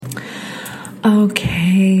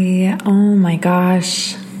Okay. Oh my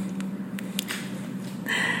gosh.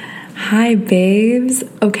 Hi, babes.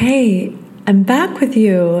 Okay, I'm back with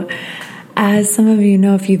you. As some of you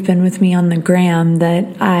know, if you've been with me on the gram,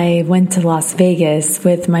 that I went to Las Vegas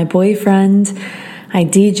with my boyfriend. I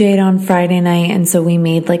DJ'd on Friday night, and so we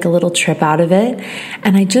made like a little trip out of it.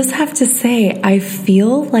 And I just have to say, I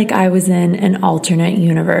feel like I was in an alternate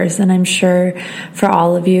universe. And I'm sure for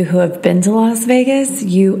all of you who have been to Las Vegas,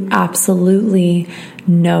 you absolutely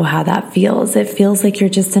know how that feels. It feels like you're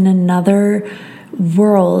just in another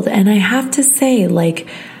world. And I have to say, like,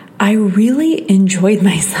 I really enjoyed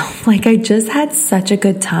myself. Like, I just had such a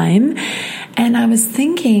good time. And I was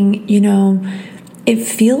thinking, it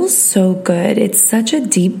feels so good. It's such a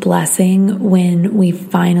deep blessing when we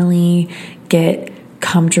finally get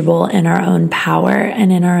comfortable in our own power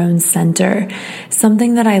and in our own center.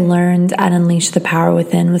 Something that I learned at Unleash the Power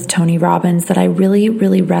Within with Tony Robbins that I really,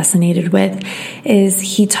 really resonated with is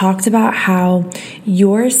he talked about how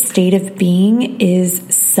your state of being is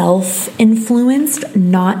self-influenced,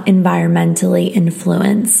 not environmentally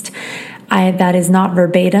influenced. That is not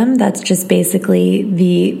verbatim. That's just basically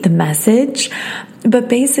the message. But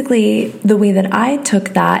basically, the way that I took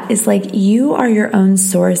that is like you are your own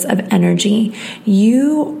source of energy.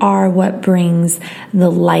 You are what brings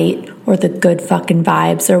the light or the good fucking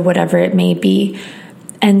vibes or whatever it may be.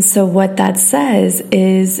 And so what that says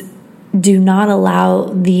is do not allow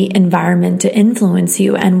the environment to influence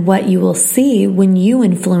you. And what you will see when you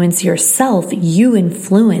influence yourself, you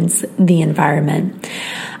influence the environment.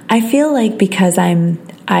 I feel like because I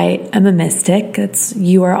am a mystic.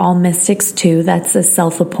 You are all mystics too. That's a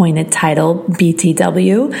self-appointed title,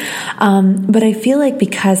 BTW. But I feel like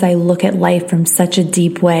because I look at life from such a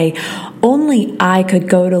deep way, only I could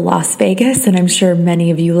go to Las Vegas, and I'm sure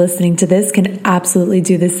many of you listening to this can absolutely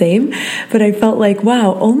do the same. But I felt like,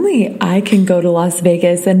 wow, only I can go to Las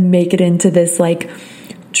Vegas and make it into this like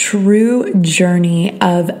true journey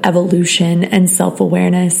of evolution and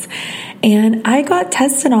self-awareness. And I got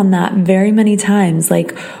tested on that very many times.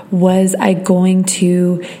 Like, was I going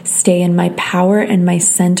to stay in my power and my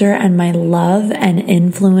center and my love and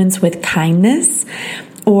influence with kindness?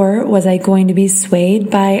 Or was I going to be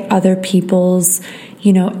swayed by other people's,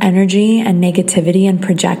 energy and negativity and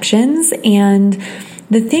projections? And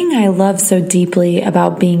the thing I love so deeply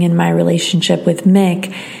about being in my relationship with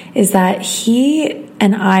Mick is that he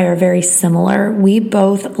and I are very similar. We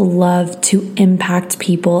both love to impact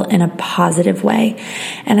people in a positive way.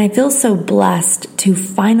 And I feel so blessed to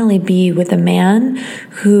finally be with a man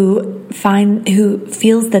who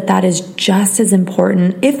feels that is just as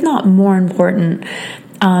important, if not more important,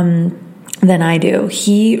 than I do.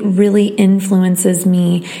 He really influences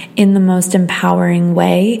me in the most empowering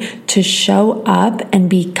way to show up and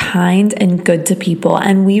be kind and good to people.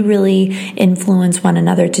 And we really influence one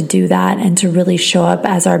another to do that and to really show up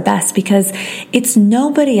as our best, because it's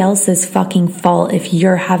nobody else's fucking fault if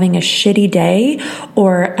you're having a shitty day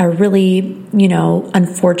or a really,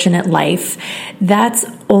 unfortunate life. That's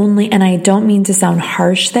only, and I don't mean to sound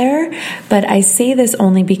harsh there, but I say this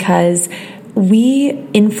only because we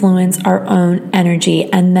influence our own energy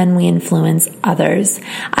and then we influence others.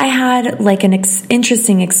 I had like an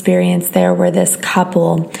interesting experience there where this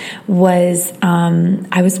couple was,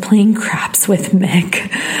 I was playing craps with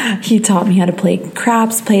Mick. He taught me how to play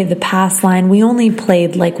craps, play the pass line. We only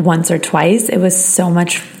played like once or twice. It was so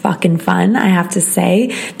much fucking fun, I have to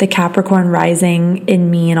say. The Capricorn rising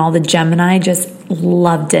in me and all the Gemini just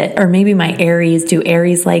loved it. Or maybe my Aries. Do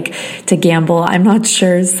Aries like to gamble? I'm not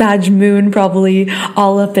sure. Sag moon probably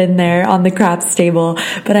all up in there on the craps table.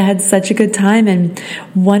 But I had such a good time. And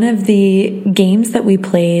one of the games that we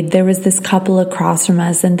played, there was this couple across from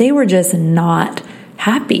us and they were just not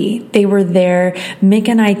happy. They were there. Mick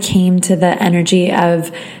and I came to the energy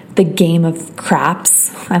of the game of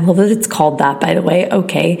craps. I love that it's called that, by the way.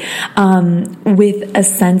 Okay. With a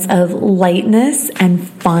sense of lightness and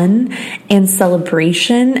fun and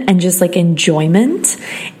celebration and just like enjoyment.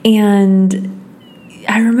 And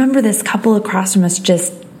I remember this couple across from us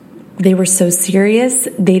they were so serious.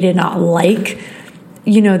 They did not like,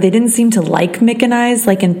 they didn't seem to like Mick and I's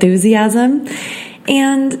like enthusiasm.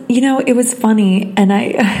 And, it was funny. And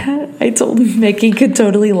I told Mick he could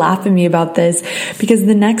totally laugh at me about this, because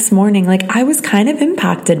the next morning, like, I was kind of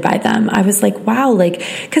impacted by them. I was like, wow, like,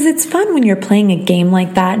 because it's fun when you're playing a game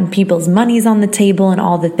like that and people's money's on the table and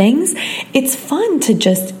all the things. It's fun to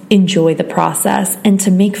just enjoy the process and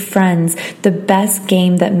to make friends. The best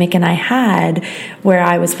game that Mick and I had where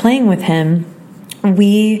I was playing with him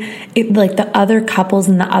like the other couples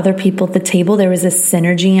and the other people at the table, there was a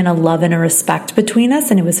synergy and a love and a respect between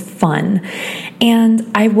us, and it was fun.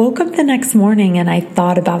 And I woke up the next morning and I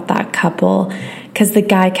thought about that couple because the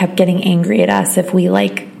guy kept getting angry at us if we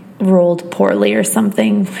like rolled poorly or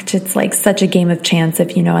something, which it's like such a game of chance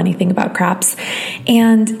if you know anything about craps.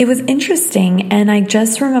 And it was interesting. And I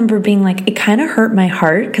just remember being like, it kind of hurt my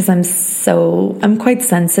heart because I'm quite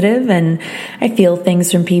sensitive and I feel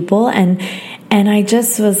things from people. And I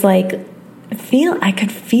just was like, I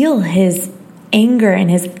could feel his anger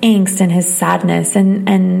and his angst and his sadness,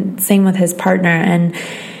 and same with his partner.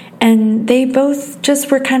 And they both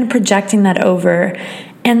just were kind of projecting that over.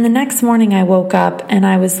 And the next morning I woke up and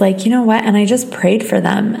I was like, you know what? And I just prayed for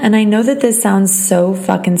them. And I know that this sounds so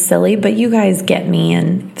fucking silly, but you guys get me.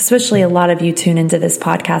 And especially a lot of you tune into this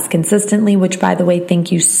podcast consistently, which by the way,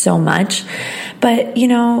 thank you so much. But you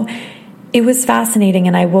know, it was fascinating.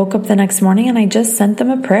 And I woke up the next morning and I just sent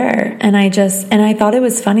them a prayer. And I thought it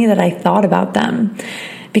was funny that I thought about them.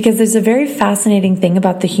 Because there's a very fascinating thing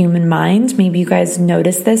about the human mind. Maybe you guys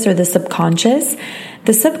noticed this, or the subconscious.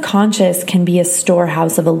 The subconscious can be a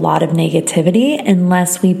storehouse of a lot of negativity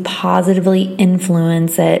unless we positively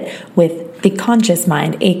influence it with the conscious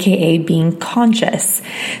mind, aka being conscious.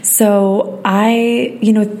 So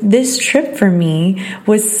this trip for me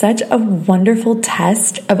was such a wonderful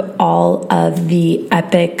test of all of the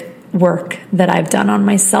epic work that I've done on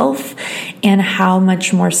myself and how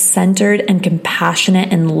much more centered and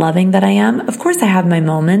compassionate and loving that I am. Of course, I have my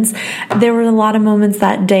moments. There were a lot of moments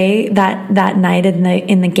that day, that night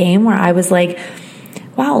in the game where I was like,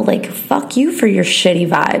 wow, like fuck you for your shitty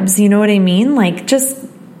vibes. You know what I mean? Like just,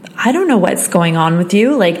 I don't know what's going on with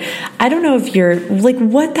you. Like, I don't know if you're like,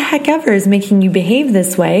 what the heck ever is making you behave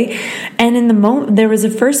this way. And in the moment, there was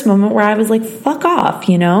a first moment where I was like, fuck off,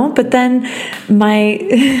 you know? But then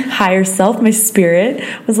my higher self, my spirit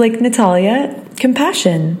was like, Natalia,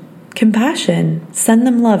 compassion, send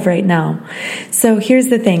them love right now. So here's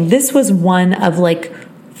the thing. This was one of like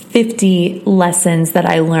 50 lessons that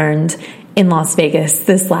I learned in Las Vegas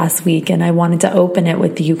this last week, and I wanted to open it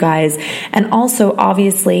with you guys. And also,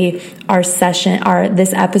 obviously,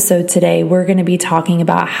 this episode today, we're going to be talking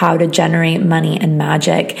about how to generate money and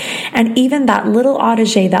magic. And even that little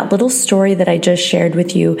adage, that little story that I just shared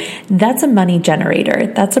with you, that's a money generator.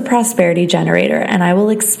 That's a prosperity generator. And I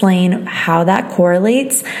will explain how that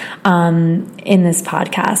correlates in this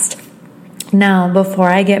podcast. Now, before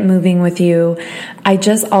I get moving with you, I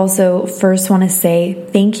just also first want to say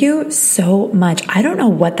thank you so much. I don't know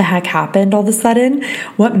what the heck happened all of a sudden,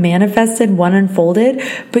 what manifested, what unfolded,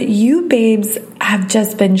 but you babes have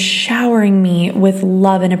just been showering me with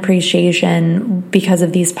love and appreciation because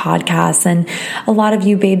of these podcasts. And a lot of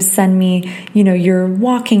you babes send me, you're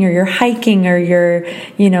walking or you're hiking or you're,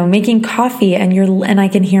 making coffee and I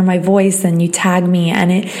can hear my voice and you tag me,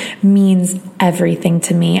 and it means everything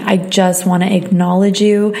to me. I just want to acknowledge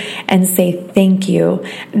you and say thank you.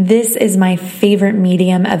 This is my favorite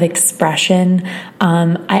medium of expression.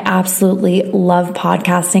 I absolutely love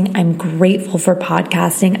podcasting. I'm grateful for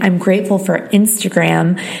podcasting. I'm grateful for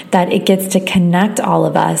Instagram that it gets to connect all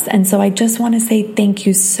of us. And so I just want to say thank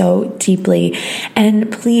you so deeply.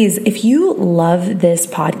 And please, if you love this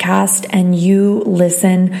podcast and you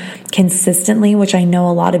listen consistently, which I know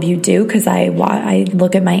a lot of you do because I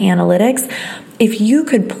look at my analytics, if you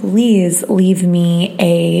could please leave me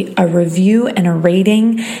a review and a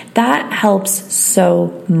rating, that helps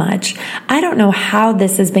so much. I don't know how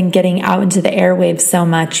this has been getting out into the airwaves so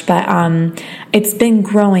much, but it's been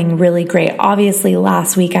growing really great. Obviously,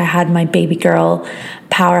 last week I had my baby girl,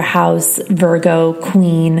 powerhouse, Virgo,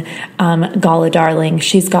 queen, Gala Darling.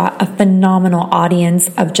 She's got a phenomenal audience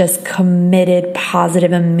of just committed,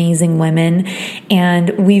 positive, amazing women. And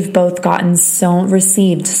we've both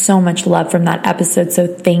received so much love from that episode. So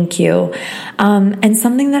thank you. And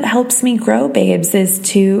something that helps me grow, babes, is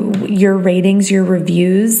to your ratings, your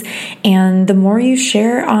reviews, and the more you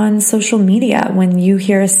share on social media. When you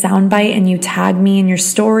hear a soundbite and you tag me in your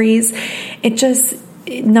stories, it just,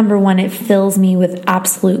 number one, it fills me with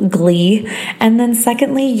absolute glee. And then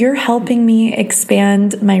secondly, you're helping me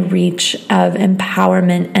expand my reach of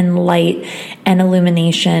empowerment and light and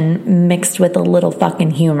illumination mixed with a little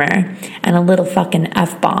fucking humor and a little fucking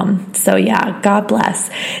F-bomb. So yeah, God bless.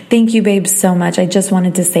 Thank you, babes, so much. I just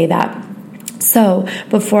wanted to say that. So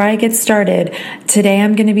before I get started, today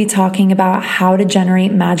I'm going to be talking about how to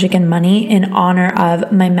generate magic and money in honor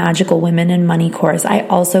of my Magical Women in Money course. I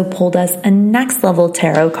also pulled us a next level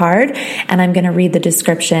tarot card, and I'm going to read the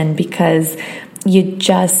description because you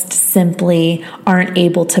just simply aren't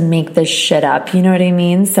able to make this shit up. You know what I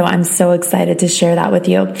mean? So I'm so excited to share that with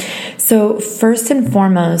you. So first and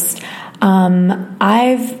foremost, so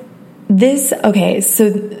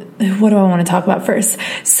what do I want to talk about first?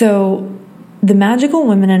 So the Magical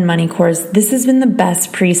Women and Money course, this has been the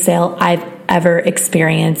best pre-sale I've ever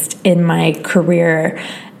experienced in my career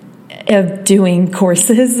of doing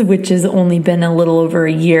courses, which has only been a little over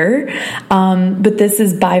a year. But this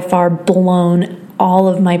has by far blown all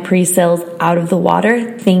of my pre-sales out of the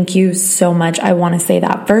water. Thank you so much. I want to say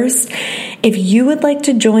that first. If you would like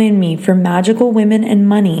to join me for Magical Women and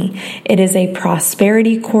Money, it is a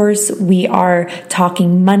prosperity course. We are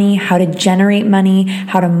talking money, how to generate money,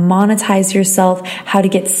 how to monetize yourself, how to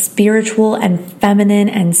get spiritual and feminine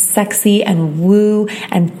and sexy and woo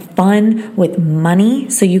and fun with money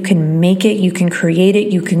so you can make it, you can create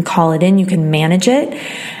it, you can call it in, you can manage it.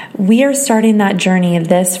 We are starting that journey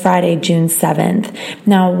this Friday, June 7th.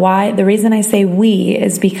 Now, the reason I say we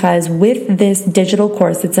is because with this digital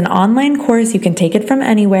course, it's an online course. You can take it from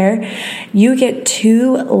anywhere. You get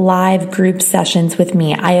 2 live group sessions with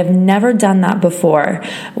me. I have never done that before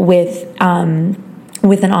with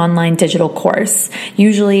an online digital course.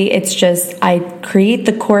 Usually it's just, I create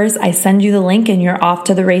the course, I send you the link, and you're off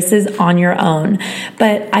to the races on your own.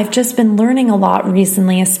 But I've just been learning a lot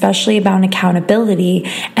recently, especially about accountability.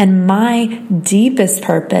 And my deepest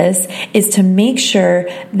purpose is to make sure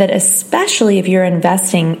that, especially if you're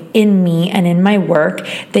investing in me and in my work,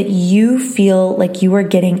 that you feel like you are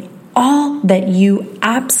getting all that you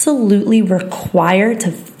absolutely require to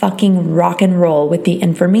fucking rock and roll with the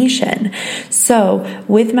information. So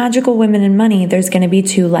with Magical Women and Money, there's going to be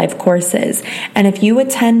 2 live courses. And if you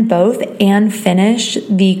attend both and finish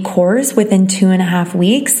the course within 2.5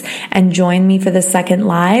 weeks and join me for the second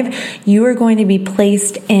live, you are going to be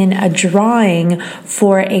placed in a drawing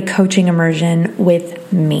for a coaching immersion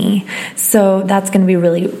with me. So that's going to be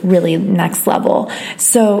really, really next level.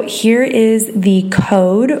 So here is the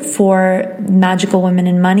code for Magical Women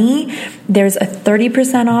and Money. There's a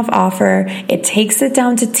 30% off offer. It takes it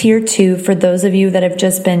down to tier 2 for those of you that have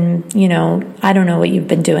just been, I don't know what you've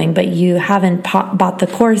been doing, but you haven't bought the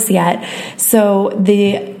course yet. So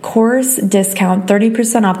the course discount,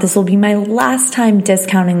 30% off. This will be my last time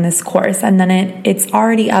discounting this course. And then it's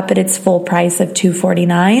already up at its full price of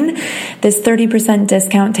 $249. This 30%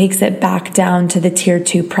 discount takes it back down to the tier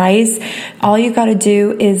 2 price. All you got to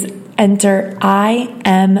do is enter I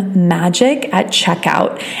am magic at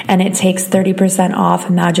checkout, and it takes 30% off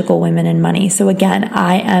Magical Women and Money. So again,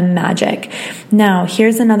 I am magic. Now,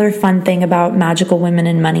 here's another fun thing about Magical Women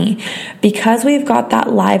and Money. Because we've got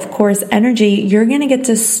that live course energy, you're going to get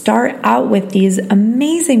to start out with these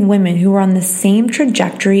amazing women who are on the same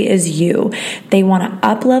trajectory as you. They want to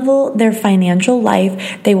up-level their financial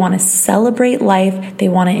life. They want to celebrate life. They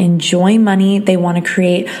want to enjoy money. They want to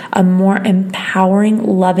create a more empowering,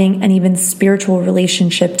 loving, and even spiritual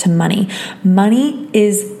relationship to money. Money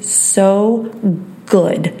is so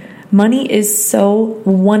good. Money is so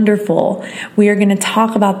wonderful. We are going to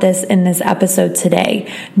talk about this in this episode today.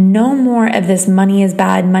 No more of this money is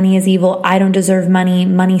bad, money is evil, I don't deserve money,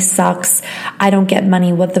 money sucks, I don't get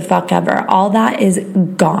money, what the fuck ever. All that is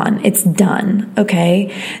gone. It's done,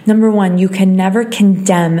 okay? Number 1, you can never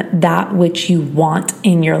condemn that which you want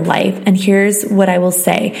in your life. And here's what I will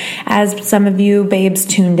say. As some of you babes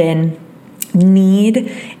tuned in,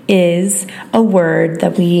 need is a word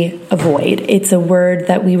that we avoid. It's a word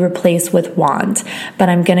that we replace with want. But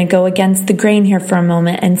I'm going to go against the grain here for a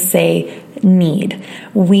moment and say need.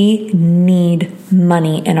 We need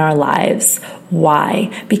money in our lives.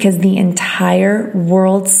 Why? Because the entire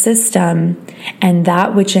world system and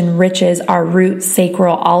that which enriches our root,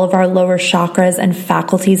 sacral, all of our lower chakras and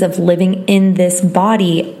faculties of living in this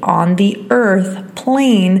body on the earth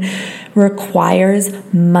plane requires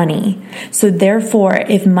money. So therefore,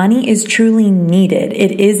 if money is truly needed,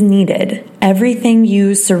 it is needed. Everything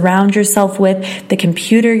you surround yourself with, the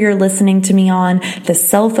computer you're listening to me on, the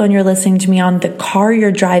cell phone you're listening to me on, the car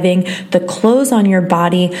you're driving, the clothes on your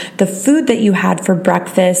body, the food that you had for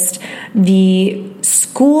breakfast, the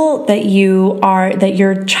school that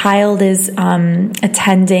your child is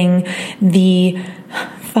attending, the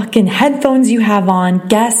fucking headphones you have on,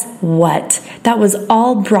 guess what? That was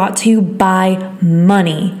all brought to you by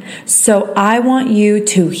money. So I want you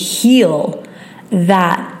to heal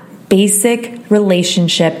that basic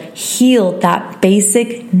relationship heal that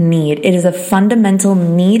basic need. It is a fundamental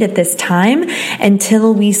need at this time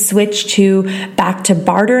until we switch back to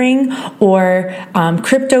bartering or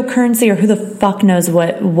cryptocurrency, or who the fuck knows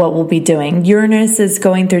what we'll be doing. Uranus is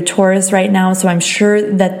going through Taurus right now, so I'm sure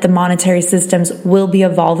that the monetary systems will be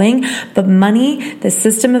evolving, but money, the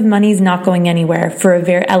system of money, is not going anywhere for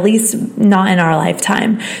at least not in our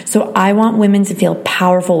lifetime. So I want women to feel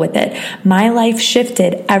powerful with it. My life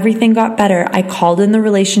shifted. Everything got better. I called in the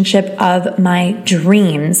relationship of my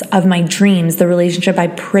dreams, the relationship I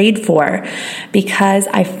prayed for, because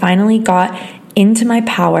I finally got into my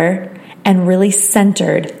power and really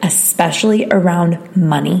centered, especially around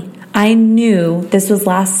money. I knew, this was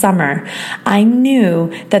last summer, I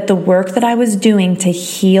knew that the work that I was doing to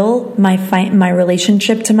heal my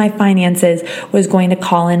relationship to my finances was going to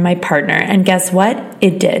call in my partner. And guess what?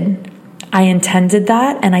 It did. I intended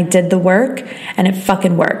that and I did the work and it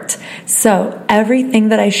fucking worked. So everything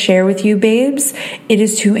that I share with you, babes, it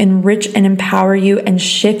is to enrich and empower you and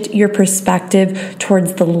shift your perspective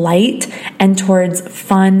towards the light and towards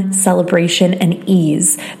fun, celebration, and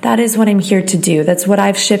ease. That is what I'm here to do. That's what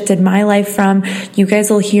I've shifted my life from. You guys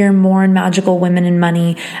will hear more in Magical Women and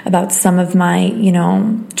Money about some of my,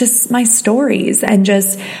 just my stories and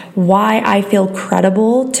just why I feel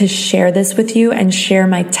credible to share this with you and share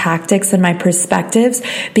my tactics and my perspectives,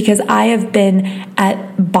 because I have been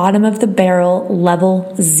at bottom of the barrel,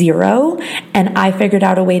 level 0, and I figured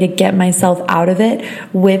out a way to get myself out of it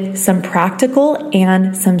with some practical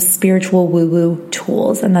and some spiritual woo-woo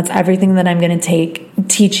tools. And that's everything that I'm going to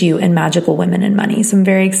teach you in Magical Women and Money. So I'm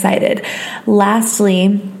very excited.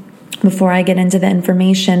 Lastly, before I get into the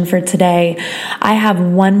information for today, I have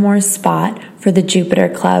one more spot for the Jupiter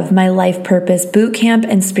Club, my Life Purpose Bootcamp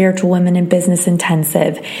and Spiritual Women in Business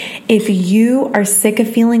Intensive. If you are sick of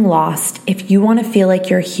feeling lost, if you want to feel like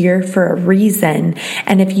you're here for a reason,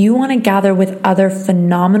 and if you want to gather with other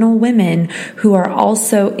phenomenal women who are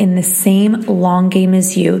also in the same long game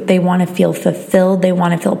as you, they want to feel fulfilled, they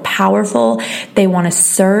want to feel powerful, they want to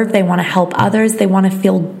serve, they want to help others, they want to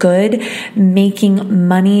feel good, making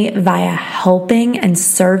money via helping and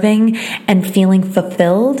serving and feeling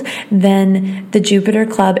fulfilled, then the Jupiter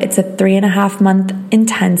Club, it's a 3.5-month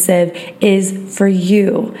intensive, is for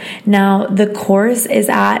you. Now, the course is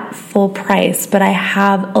at full price, but I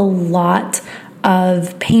have a lot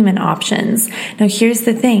of payment options. Now, here's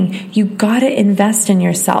the thing. You gotta invest in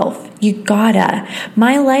yourself. You gotta.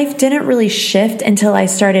 My life didn't really shift until I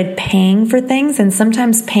started paying for things, and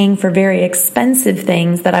sometimes paying for very expensive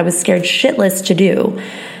things that I was scared shitless to do.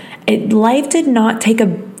 Life did not take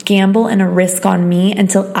a gamble and a risk on me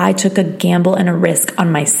until I took a gamble and a risk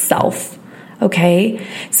on myself. Okay?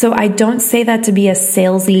 So I don't say that to be a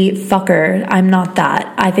salesy fucker. I'm not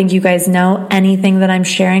that. I think you guys know anything that I'm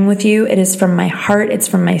sharing with you, it is from my heart, it's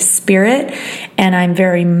from my spirit, and I'm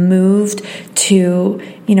very moved to,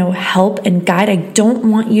 help and guide. I don't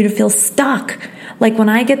want you to feel stuck. Like when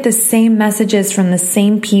I get the same messages from the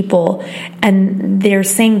same people and they're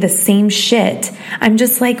saying the same shit, I'm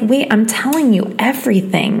just like, wait, I'm telling you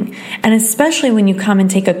everything. And especially when you come and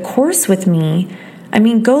take a course with me,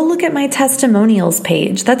 go look at my testimonials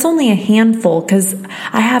page. That's only a handful because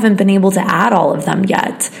I haven't been able to add all of them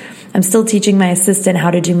yet. I'm still teaching my assistant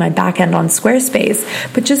how to do my back end on Squarespace,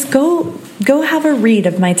 but just go have a read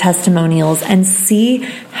of my testimonials and see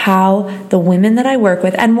how the women that I work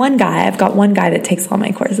with, and I've got one guy that takes all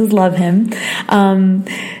my courses, love him,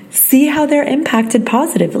 see how they're impacted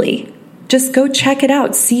positively. Just go check it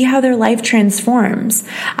out. See how their life transforms.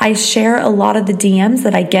 I share a lot of the DMs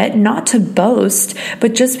that I get, not to boast,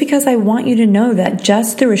 but just because I want you to know that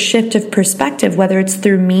just through a shift of perspective, whether it's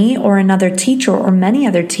through me or another teacher or many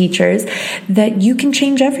other teachers, that you can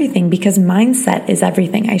change everything, because mindset is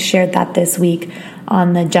everything. I shared that this week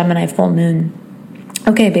on the Gemini full moon.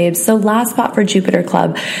 Okay, babes, so last spot for Jupiter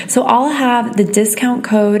Club. So I'll have the discount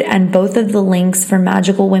code and both of the links for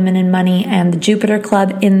Magical Women and Money and the Jupiter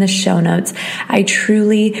Club in the show notes. I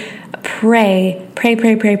truly pray.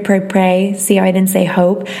 See how I didn't say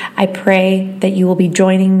hope? I pray that you will be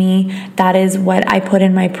joining me. That is what I put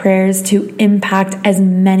in my prayers, to impact as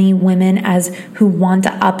many women as who want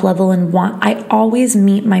to up level and want. I always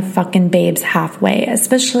meet my fucking babes halfway,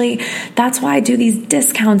 especially that's why I do these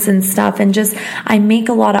discounts and stuff, and just I make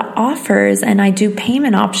a lot of offers and I do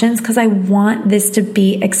payment options because I want this to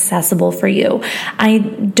be accessible for you. I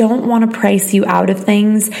don't want to price you out of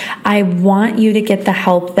things. I want you to get the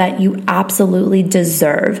help that you you absolutely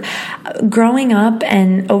deserve. Growing up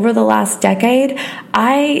and over the last decade,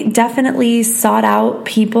 I definitely sought out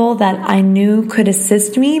people that I knew could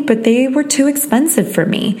assist me, but they were too expensive for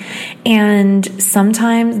me. And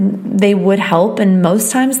sometimes they would help and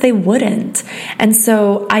most times they wouldn't. And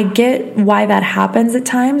so I get why that happens at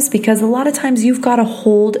times, because a lot of times you've got to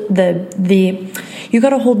hold you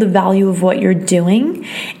got to hold the value of what you're doing.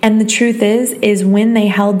 And the truth is when they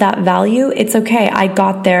held that value, it's okay. I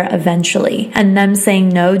got there eventually. And them saying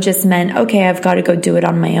no just meant, okay, I've got to go do it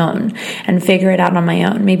on my own and figure it out on my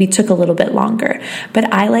own. Maybe took a little bit longer.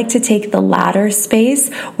 But I like to take the latter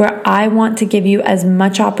space where I want to give you as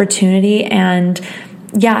much opportunity and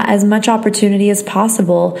as much opportunity as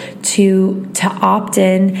possible to opt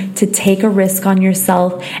in, to take a risk on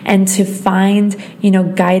yourself, and to find,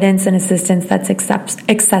 guidance and assistance that's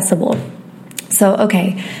accessible. So,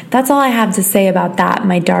 okay, that's all I have to say about that,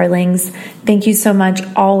 my darlings. Thank you so much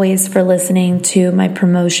always for listening to my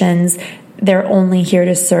promotions. They're only here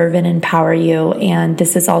to serve and empower you. And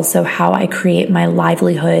this is also how I create my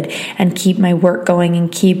livelihood and keep my work going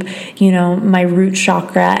and keep, my root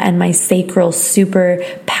chakra and my sacral super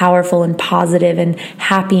powerful and positive and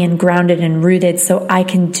happy and grounded and rooted so I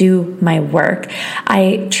can do my work.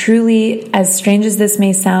 I truly, as strange as this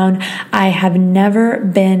may sound, I have never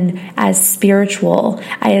been as spiritual.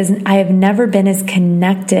 I have never been as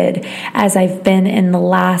connected as I've been in the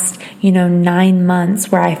last, 9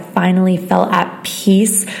 months, where I finally felt at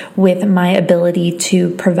peace with my ability to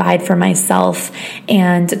provide for myself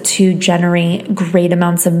and to generate great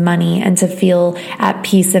amounts of money and to feel at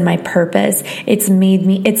peace in my purpose.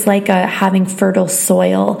 It's like having fertile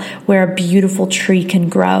soil where a beautiful tree can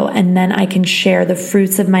grow, and then I can share the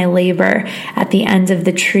fruits of my labor at the end of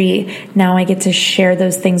the tree. Now I get to share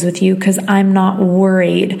those things with you because I'm not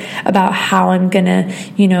worried about how I'm going to,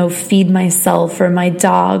 feed myself or my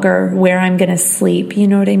dog or where I'm going to sleep. You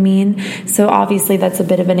know what I mean? So obviously that's a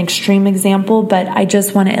bit of an extreme example, but I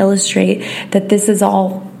just want to illustrate that this is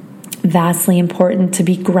all vastly important, to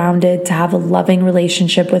be grounded, to have a loving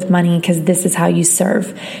relationship with money, because this is how you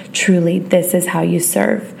serve. Truly, this is how you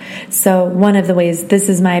serve. So one of the ways, this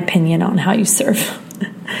is my opinion on how you serve.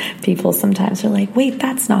 People sometimes are like, wait,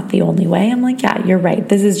 that's not the only way. I'm like, yeah, you're right.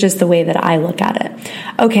 This is just the way that I look at it.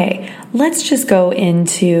 Okay, let's go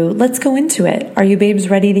into it. Are you babes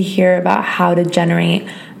ready to hear about how to generate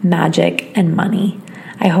magic and money?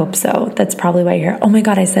 I hope so. That's probably why you're here. Oh my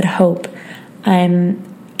God, I said hope. I'm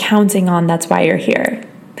counting on that's why you're here.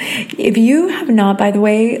 If you have not, by the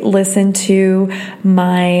way, listened to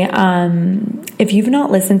my, if you've not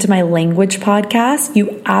listened to my language podcast,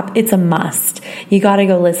 it's a must. You got to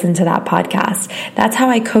go listen to that podcast. That's how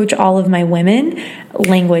I coach all of my women.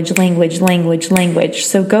 Language.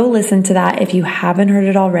 So go listen to that. If you haven't heard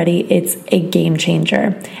it already, it's a game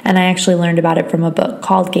changer. And I actually learned about it from a book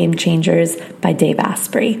called Game Changers by Dave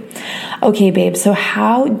Asprey. Okay, babe. So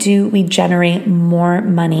how do we generate more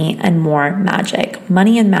money and more magic?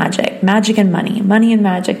 Money and magic, magic and money, money and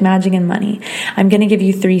magic, magic and money. I'm going to give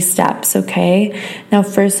you 3 steps. Okay. Now,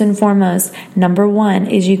 first and foremost, number 1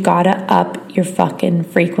 is you got to up your fucking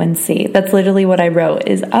frequency. That's literally what I wrote,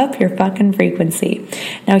 is up your fucking frequency.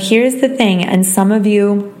 Now, here's the thing, and some of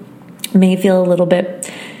you may feel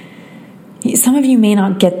some of you may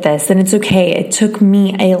not get this, and it's okay. It took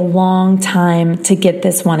me a long time to get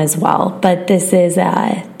this one as well, but this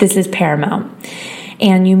is paramount.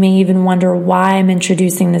 And you may even wonder why I'm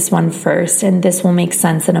introducing this one first, and this will make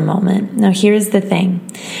sense in a moment. Now, here's the thing.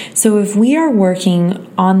 So if we are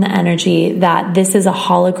working on the energy that this is a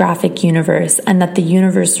holographic universe and that the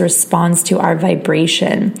universe responds to our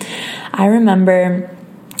vibration, I remember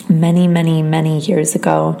many years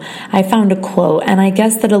ago, I found a quote, and I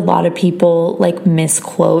guess that a lot of people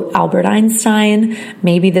misquote Albert Einstein.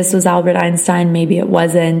 Maybe this was Albert Einstein, maybe it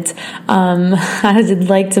wasn't. I'd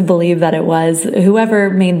like to believe that it was. Whoever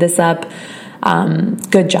made this up,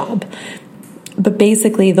 good job. But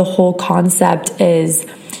basically, the whole concept is,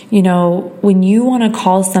 when you want to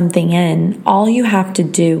call something in, all you have to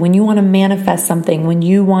do, when you want to manifest something, when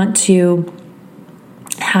you want to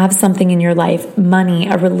have something in your life, money,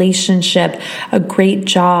 a relationship, a great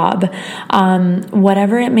job,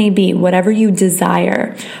 whatever it may be, whatever you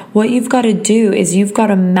desire, what you've got to do is you've got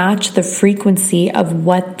to match the frequency of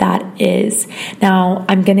what that is. Now,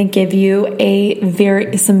 I'm going to give you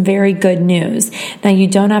some very good news. Now, you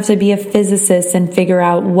don't have to be a physicist and figure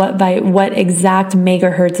out what exact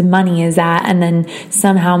megahertz money is at and then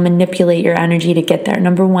somehow manipulate your energy to get there.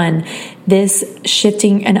 Number 1, This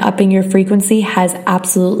shifting and upping your frequency has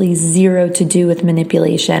absolutely zero to do with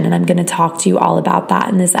manipulation. And I'm going to talk to you all about that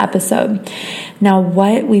in this episode. Now,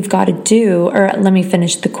 what we've got to do, or let me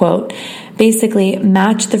finish the quote. Basically,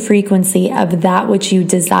 match the frequency of that which you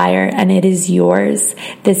desire, and it is yours.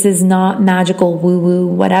 This is not magical woo-woo,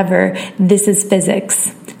 whatever. This is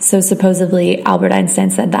physics. So supposedly Albert Einstein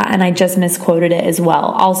said that, and I just misquoted it as well.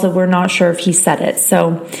 Also, we're not sure if he said it,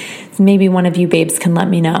 so maybe one of you babes can let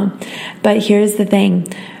me know. But here's the thing.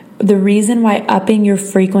 The reason why upping your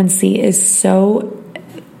frequency is so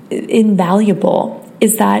invaluable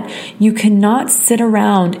is that you cannot sit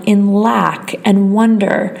around in lack and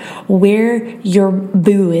wonder where your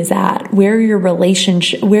boo is at, where your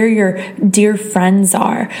relationship, where your dear friends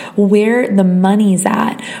are, where the money's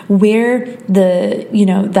at, where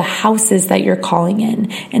the house is that you're calling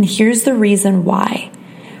in. And here's the reason why.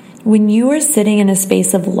 When you are sitting in a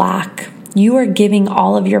space of lack, you are giving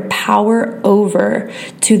all of your power over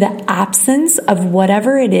to the absence of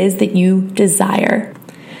whatever it is that you desire.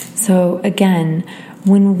 So again,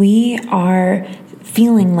 when we are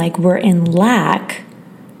feeling like we're in lack,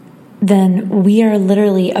 then we are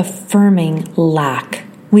literally affirming lack.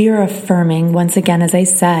 We are affirming, once again, as I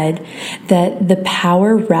said, that the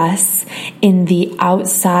power rests in the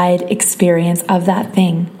outside experience of that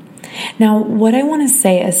thing. Now, what I want to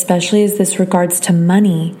say, especially as this regards to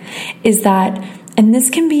money, is that, and this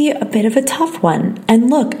can be a bit of a tough one, and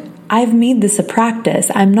look, I've made this a practice.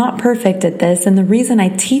 I'm not perfect at this, and the reason I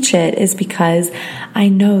teach it is because I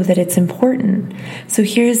know that it's important. So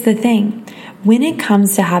here's the thing. When it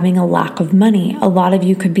comes to having a lack of money, a lot of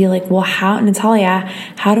you could be like, well, Natalia,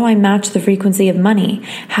 how do I match the frequency of money?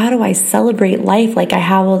 How do I celebrate life like I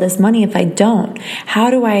have all this money if I don't? How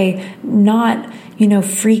do I not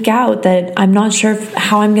freak out that I'm not sure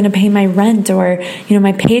how I'm going to pay my rent or,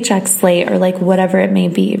 my paycheck's late or like whatever it may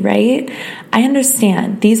be, right? I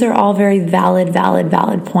understand. These are all very valid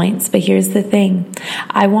points. But here's the thing.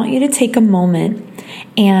 I want you to take a moment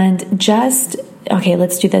and okay,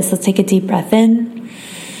 let's do this. Let's take a deep breath in.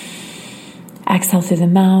 Exhale through the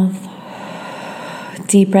mouth.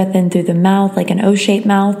 Deep breath in through the mouth, like an O-shaped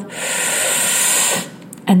mouth.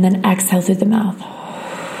 And then exhale through the mouth.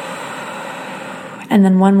 And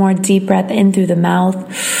then one more deep breath in through the mouth.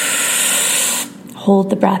 Hold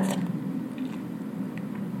the breath.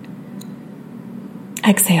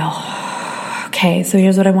 Exhale. Okay, so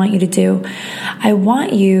here's what I want you to do. I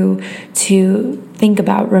want you to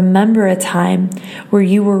remember a time where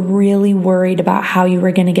you were really worried about how you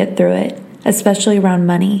were going to get through it, especially around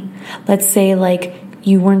money. Let's say like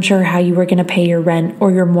you weren't sure how you were going to pay your rent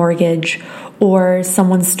or your mortgage, or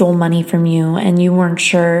someone stole money from you and you weren't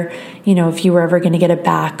sure, if you were ever going to get it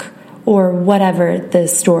back, or whatever the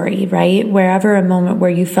story, right? Wherever a moment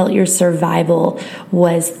where you felt your survival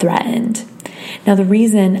was threatened. Now, the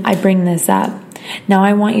reason I bring this up,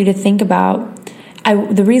 I want you to think about,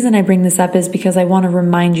 the reason I bring this up is because I want to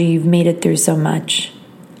remind you you've made it through so much,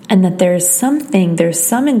 and that there's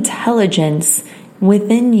some intelligence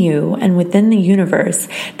within you and within the universe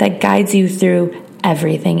that guides you through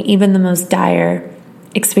everything, even the most dire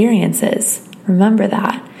experiences. Remember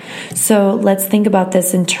that. So let's think about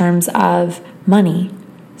this in terms of money.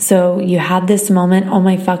 So you had this moment, oh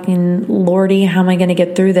my fucking lordy, how am I going to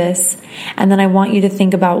get through this? And then I want you to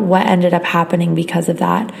think about what ended up happening because of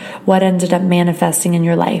that. What ended up manifesting in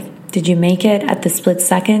your life? Did you make it at the split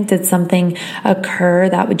second? Did something occur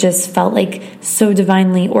that would just felt like so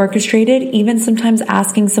divinely orchestrated? Even sometimes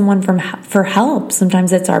asking someone for help.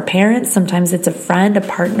 Sometimes it's our parents. Sometimes it's a friend, a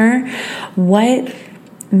partner. What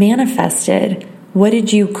manifested? What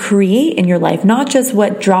did you create in your life? Not just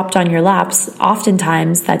what dropped on your laps.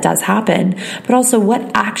 Oftentimes that does happen. But also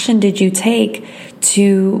what action did you take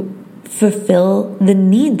to fulfill the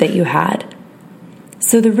need that you had?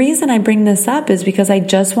 So the reason I bring this up is because I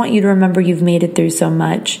just want you to remember you've made it through so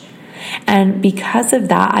much. And because of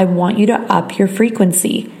that, I want you to up your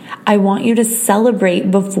frequency. I want you to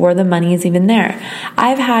celebrate before the money is even there.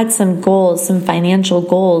 I've had some goals, some financial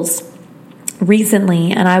goals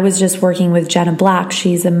recently, and I was just working with Jenna Black.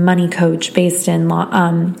 She's a money coach based in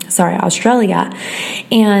Australia.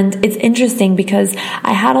 And it's interesting because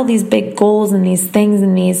I had all these big goals and these things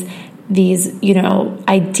and these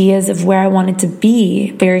ideas of where I wanted to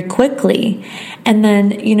be very quickly. And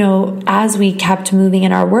then, as we kept moving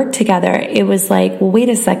in our work together, it was like, well, wait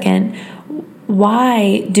a second.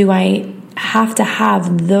 Why do I have to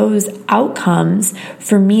have those outcomes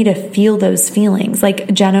for me to feel those feelings?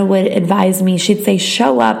 Like Jenna would advise me, she'd say,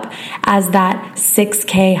 show up as that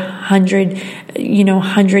 6K,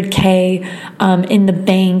 100K, in the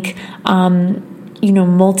bank,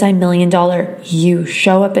 multi-million dollar you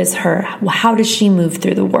show up as her. How does she move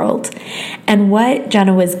through the world? And what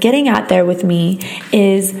Jenna was getting at there with me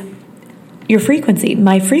is your frequency,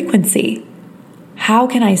 my frequency. How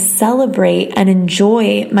can I celebrate and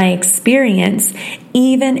enjoy my experience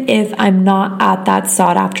even if I'm not at that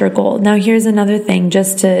sought after goal? Now, here's another thing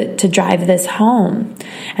just to drive this home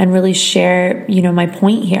and really share, my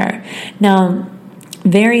point here. Now,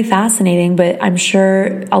 very fascinating, but I'm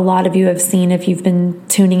sure a lot of you have seen, if you've been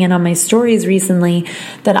tuning in on my stories recently,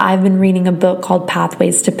 that I've been reading a book called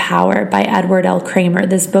Pathways to Power by Edward L. Kramer.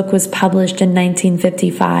 This book was published in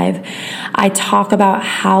 1955. I talk about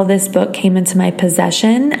how this book came into my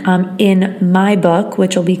possession in my book,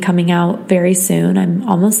 which will be coming out very soon. I'm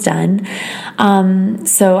almost done.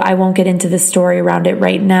 So I won't get into the story around it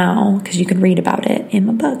right now because you can read about it in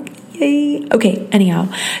my book. Okay,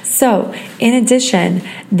 anyhow, so in addition,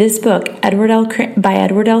 this book, by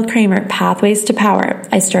Edward L. Kramer, Pathways to Power,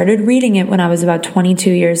 I started reading it when I was about 22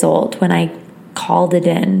 years old, when I called it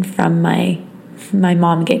in from my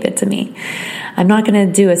mom gave it to me. I'm not going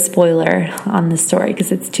to do a spoiler on the story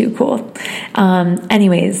because it's too cool.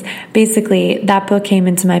 Anyways, basically, that book came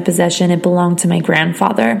into my possession. It belonged to my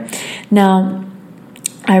grandfather. Now,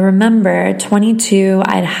 I remember 22,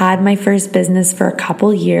 I'd had my first business for a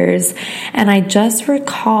couple years, and I just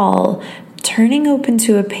recall turning open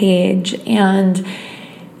to a page and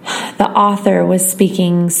the author was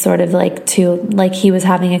speaking sort of like he was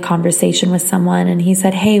having a conversation with someone, and he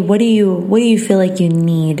said, "Hey, what do you feel like you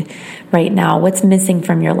need right now? What's missing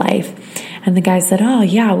from your life?" And the guy said, "Oh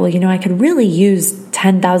yeah, well, I could really use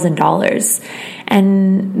 $10,000.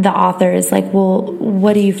 And the author is like, "Well,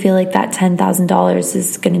 what do you feel like that $10,000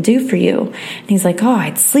 is going to do for you?" And he's like, "Oh,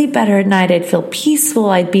 I'd sleep better at night. I'd feel peaceful.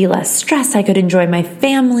 I'd be less stressed. I could enjoy my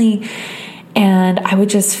family. And I would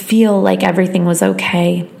just feel like everything was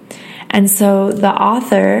okay." And so the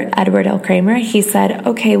author, Edward L. Kramer, he said,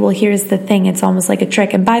 "Okay, well, here's the thing. It's almost like a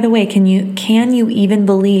trick. And by the way, can you even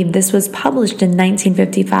believe this was published in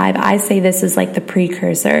 1955? I say this is like the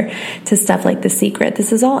precursor to stuff like The Secret.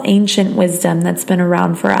 This is all ancient wisdom that's been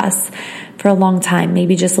around for us for a long time,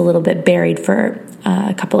 maybe just a little bit buried for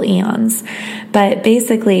a couple eons. But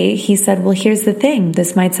basically, he said, well, here's the thing.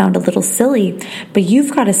 This might sound a little silly, but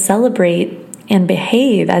you've got to celebrate and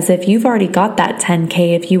behave as if you've already got that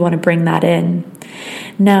 10K if you want to bring that in."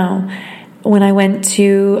 Now, when I went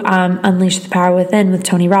to Unleash the Power Within with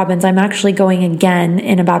Tony Robbins, I'm actually going again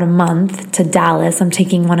in about a month to Dallas. I'm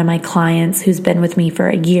taking one of my clients who's been with me for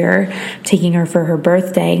a year, taking her for her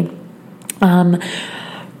birthday.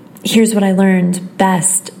 Here's what I learned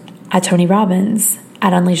best at Tony Robbins,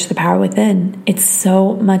 at Unleash the Power Within. It's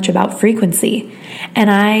so much about frequency. And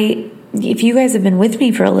if you guys have been with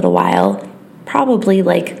me for a little while, probably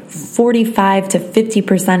like 45 to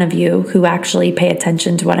 50% of you who actually pay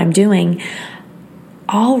attention to what I'm doing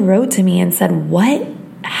all wrote to me and said, "What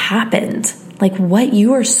happened? Like, what?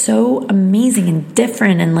 You are so amazing and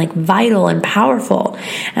different and like vital and powerful."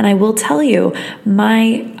 And I will tell you,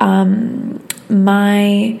 my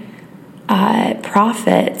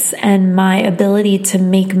profits and my ability to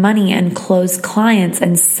make money and close clients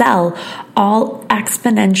and sell all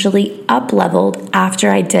exponentially up-leveled after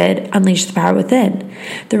I did Unleash the Power Within.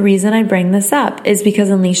 The reason I bring this up is because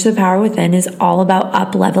Unleash the Power Within is all about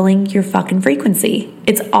up-leveling your fucking frequency.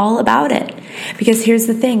 It's all about it. Because here's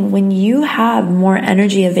the thing, when you have more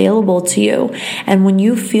energy available to you and when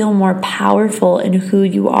you feel more powerful in who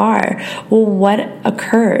you are, well, what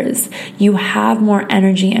occurs? You have more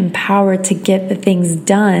energy and power to get the things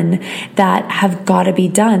done that have got to be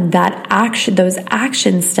done. Those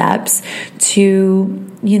action steps to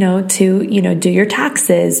do your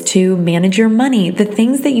taxes, to manage your money, the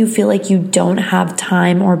things that you feel like you don't have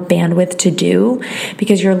time or bandwidth to do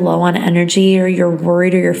because you're low on energy or you're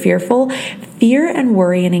worried or you're fearful. Fear and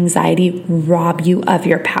worry and anxiety rob you of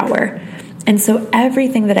your power. And so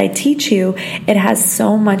everything that I teach you, it has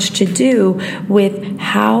so much to do with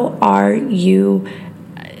how are you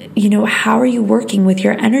working with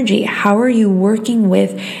your energy? How are you working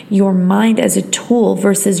with your mind as a tool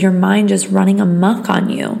versus your mind just running amok on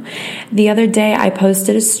you? The other day, I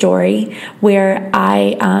posted a story where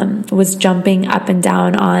I was jumping up and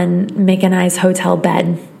down on Mick and I's hotel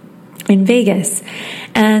bed in Vegas.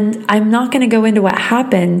 And I'm not going to go into what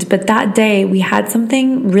happened, but that day we had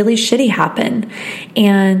something really shitty happen.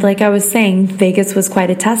 And like I was saying, Vegas was quite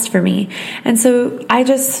a test for me. And so I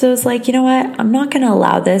just was like, you know what? I'm not going to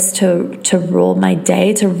allow this to rule my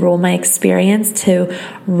day, to rule my experience, to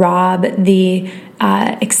rob the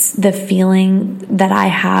the feeling that I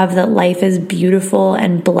have that life is beautiful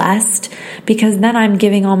and blessed, because then I'm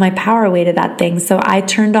giving all my power away to that thing. So I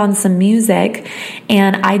turned on some music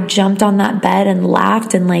and I jumped on that bed and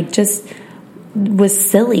laughed and like just was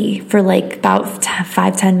silly for like about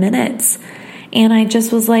 5-10 minutes. And I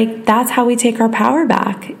just was like, that's how we take our power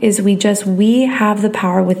back, is we have the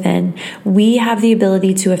power within. We have the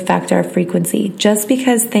ability to affect our frequency. Just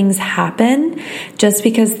because things happen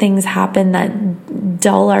that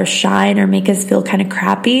dull our shine or make us feel kind of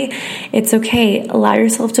crappy, it's okay. Allow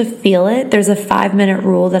yourself to feel it. There's a 5-minute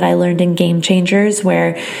rule that I learned in Game Changers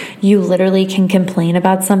where you literally can complain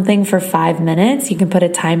about something for 5 minutes. You can put a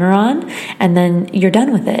timer on and then you're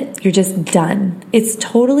done with it. You're just done. It's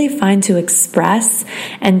totally fine to express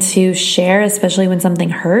and to share, especially when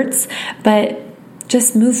something hurts, but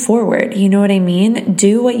just move forward. You know what I mean?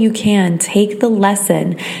 Do what you can. Take the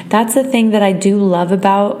lesson. That's the thing that I do love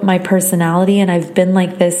about my personality, and I've been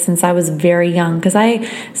like this since I was very young, because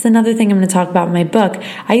it's another thing I'm going to talk about in my book.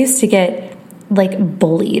 I used to get like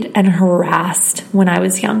bullied and harassed when I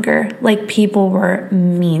was younger. Like people were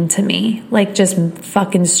mean to me, like just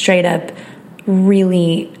fucking straight up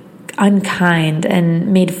really unkind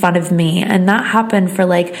and made fun of me. And that happened for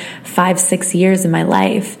like 5-6 years in my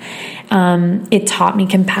life. It taught me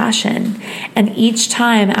compassion. And each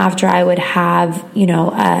time after I would have,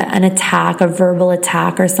 an attack, a verbal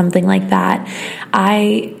attack or something like that,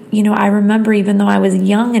 I remember, even though I was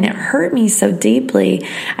young and it hurt me so deeply,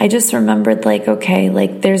 I just remembered like, okay,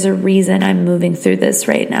 like there's a reason I'm moving through this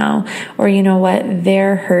right now. Or you know what,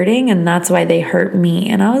 they're hurting and that's why they hurt me.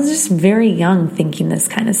 And I was just very young thinking this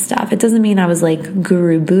kind of stuff. It doesn't mean I was like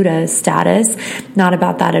Guru Buddha status, not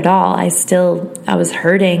about that at all. I was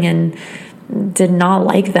hurting and did not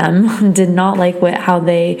like them, did not like how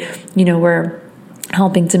they, were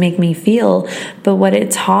helping to make me feel. But what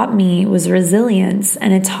it taught me was resilience,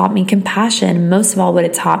 and it taught me compassion. Most of all, what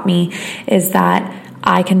it taught me is that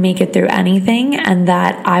I can make it through anything, and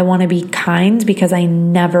that I want to be kind because I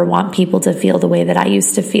never want people to feel the way that I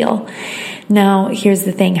used to feel. Now, here's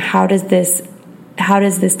the thing. How does this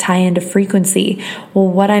tie into frequency? Well,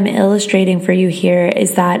 what I'm illustrating for you here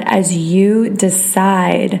is that as you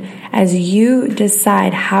decide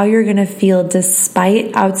how you're going to feel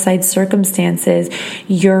despite outside circumstances,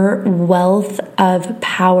 your wealth of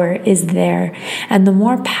power is there. And the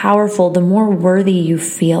more powerful, the more worthy you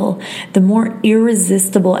feel, the more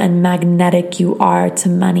irresistible and magnetic you are to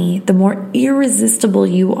money, the more irresistible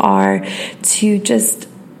you are to just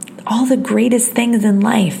all the greatest things in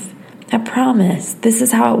life. I promise. This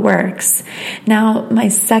is how it works. Now, my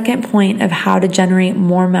second point of how to generate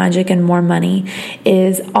more magic and more money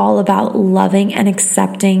is all about loving and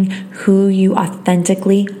accepting who you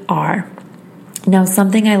authentically are. Now,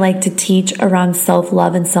 something I like to teach around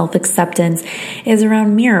self-love and self-acceptance is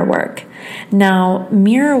around mirror work. Now,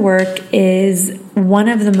 mirror work is one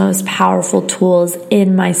of the most powerful tools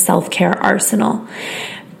in my self-care arsenal.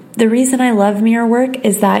 The reason I love mirror work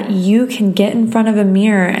is that you can get in front of a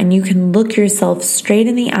mirror and you can look yourself straight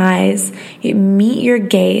in the eyes, meet your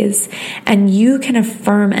gaze, and you can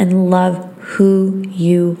affirm and love who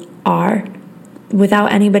you are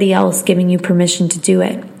without anybody else giving you permission to do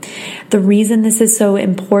it. The reason this is so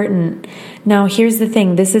important. Now, here's the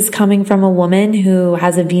thing. This is coming from a woman who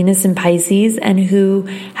has a Venus in Pisces and who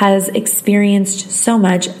has experienced so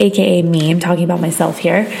much, aka me. I'm talking about myself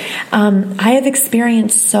here. I have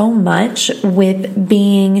experienced so much with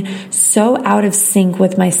being so out of sync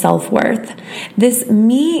with my self-worth. This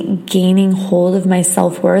me gaining hold of my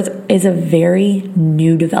self-worth is a very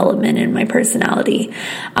new development in my personality.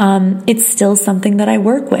 It's still something that I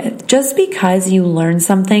work with. Just because you learn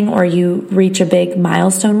something or you reach a big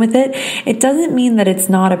milestone with it, it doesn't mean that it's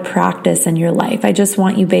not a practice in your life. I just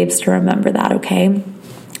want you babes to remember that, okay?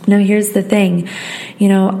 Now, here's the thing.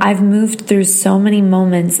 I've moved through so many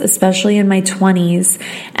moments, especially in my 20s,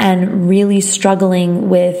 and really struggling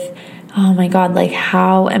with, oh my God, like,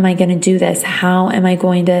 how am I going to do this? How am I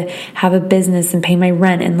going to have a business and pay my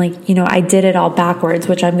rent? And I did it all backwards,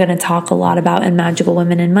 which I'm going to talk a lot about in Magical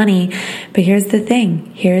Women and Money. But here's the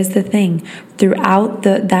thing. Throughout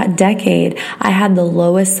that decade, I had the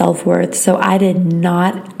lowest self-worth. So I did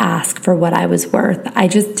not ask for what I was worth. I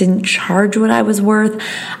just didn't charge what I was worth.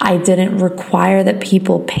 I didn't require that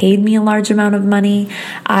people paid me a large amount of money.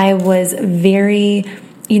 I was very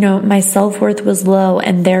my self-worth was low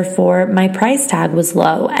and therefore my price tag was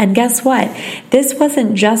low. And guess what? This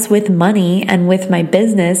wasn't just with money and with my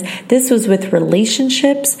business. This was with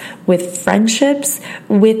relationships, with friendships,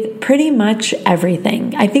 with pretty much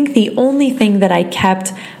everything. I think the only thing that I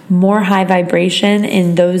kept more high vibration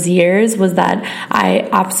in those years was that I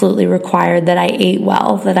absolutely required that I ate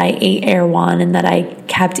well, that I ate Erewhon, and that I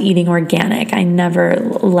kept eating organic. I never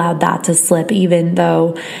allowed that to slip, even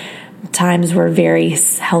though times were very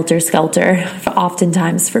helter-skelter,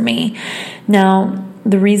 oftentimes for me. Now,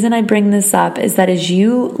 the reason I bring this up is that as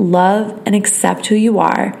you love and accept who you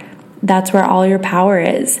are, that's where all your power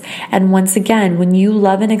is. And once again, when you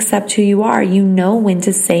love and accept who you are, you know when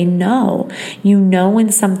to say no. You know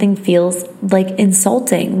when something feels like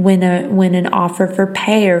insulting, when an offer for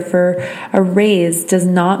pay or for a raise does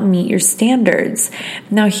not meet your standards.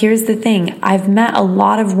 Now, here's the thing. I've met a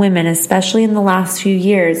lot of women, especially in the last few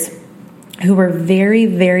years, who were very,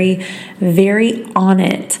 very, very on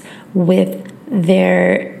it with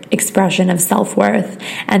their expression of self-worth.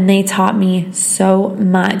 And they taught me so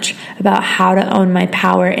much about how to own my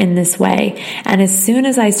power in this way. And as soon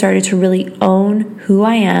as I started to really own who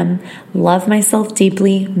I am, love myself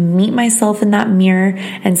deeply, meet myself in that mirror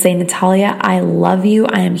and say, Natalia, I love you.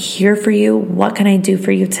 I am here for you. What can I do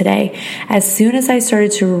for you today? As soon as I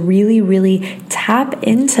started to really, really tap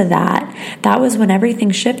into that was when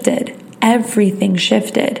everything shifted. Everything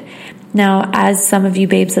shifted. Now, as some of you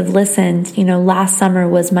babes have listened, last summer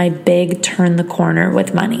was my big turn the corner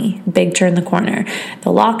with money. Big turn the corner.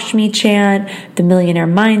 The Lakshmi chant, the Millionaire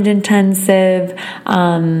Mind Intensive,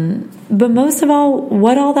 but most of all,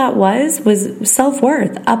 what all that was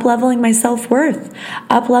self-worth, up-leveling my self-worth,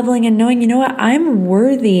 up-leveling and knowing, I'm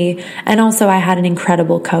worthy. And also I had an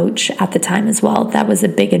incredible coach at the time as well. That was a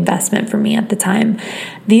big investment for me at the time.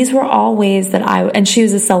 These were all ways that and she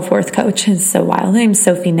was a self-worth coach. It's so wild. Her name's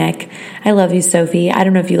Sophie Nick. I love you, Sophie. I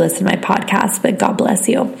don't know if you listen to my podcast, but God bless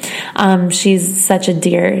you. She's such a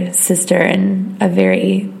dear sister and a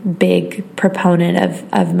very big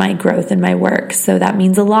proponent of my growth and my work. So that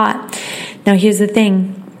means a lot. Now, here's the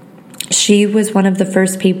thing. She was one of the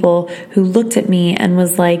first people who looked at me and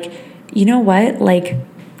was like, you know what?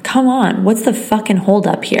 Come on. What's the fucking hold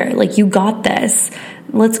up here? You got this.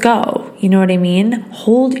 Let's go. You know what I mean?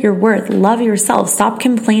 Hold your worth. Love yourself. Stop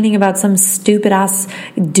complaining about some stupid ass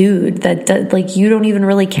dude that you don't even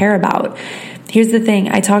really care about. Here's the thing.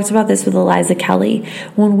 I talked about this with Eliza Kelly.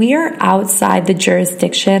 When we are outside the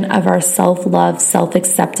jurisdiction of our self-love,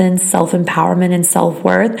 self-acceptance, self-empowerment, and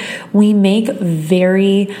self-worth, we make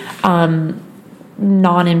very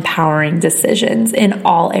non-empowering decisions in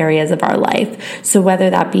all areas of our life. So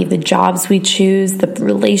whether that be the jobs we choose, the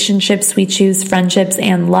relationships we choose, friendships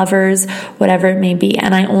and lovers, whatever it may be.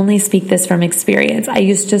 And I only speak this from experience. I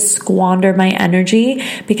used to squander my energy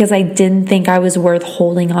because I didn't think I was worth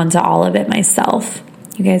holding on to all of it myself.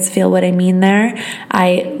 You guys feel what I mean there?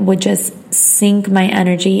 I would just sink my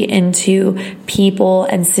energy into people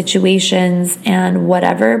and situations and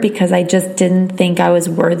whatever because I just didn't think I was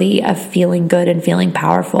worthy of feeling good and feeling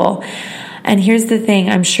powerful. And here's the thing.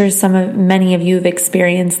 I'm sure many of you have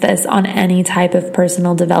experienced this on any type of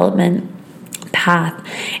personal development path.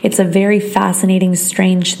 It's a very fascinating,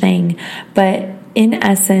 strange thing, but in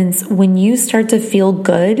essence, when you start to feel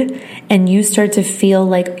good and you start to feel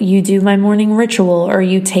like you do my morning ritual or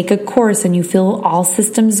you take a course and you feel all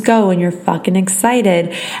systems go and you're fucking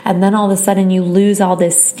excited, and then all of a sudden you lose all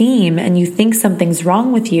this steam and you think something's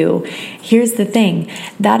wrong with you, here's the thing.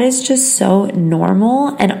 That is just so normal,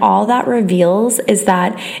 and all that reveals is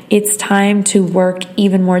that it's time to work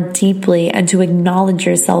even more deeply and to acknowledge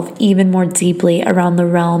yourself even more deeply around the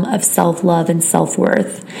realm of self-love and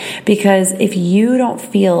self-worth. Because if you don't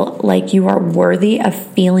feel like you are worthy of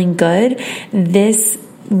feeling good,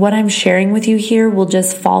 what I'm sharing with you here will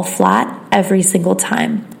just fall flat every single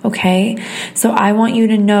time. Okay? So I want you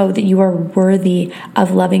to know that you are worthy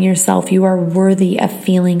of loving yourself. You are worthy of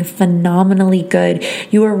feeling phenomenally good.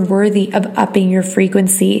 You are worthy of upping your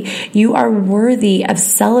frequency. You are worthy of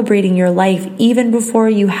celebrating your life even before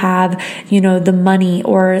you have, the money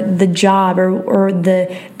or the job or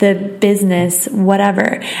the business,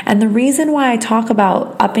 whatever. And the reason why I talk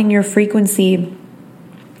about upping your frequency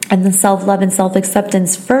and the self-love and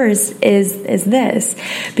self-acceptance first is this.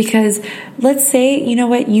 Because let's say,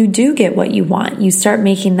 you do get what you want. You start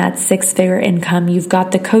making that 6-figure income. You've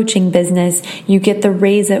got the coaching business. You get the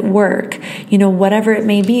raise at work, whatever it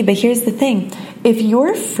may be. But here's the thing. If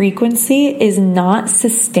your frequency is not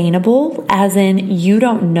sustainable, as in you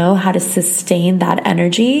don't know how to sustain that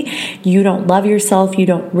energy, you don't love yourself, you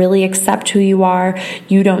don't really accept who you are,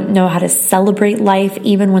 you don't know how to celebrate life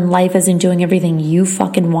even when life isn't doing everything you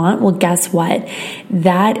fucking want, well, guess what?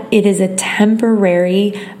 That it is a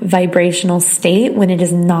temporary vibrational state when it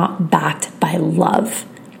is not backed by love,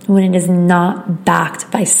 when it is not backed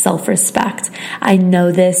by self-respect. I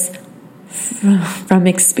know this from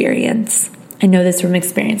experience.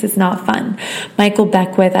 It's not fun. Michael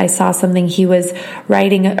Beckwith, I saw something he was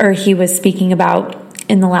writing or he was speaking about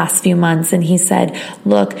in the last few months, and he said,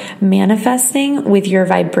 look, manifesting with your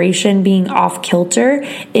vibration being off kilter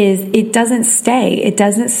it doesn't stay, it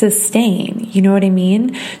doesn't sustain. You know what I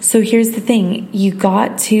mean? So here's the thing, you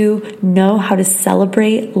got to know how to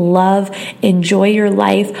celebrate, love, enjoy your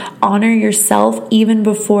life, honor yourself even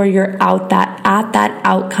before you're at that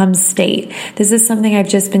outcome state. This is something I've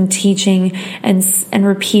just been teaching and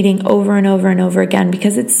repeating over and over and over again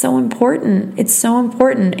because it's so important. It's so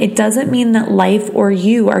important. It doesn't mean that life or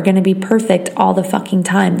you are going to be perfect all the fucking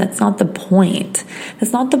time. That's not the point.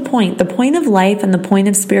 That's not the point. The point of life and the point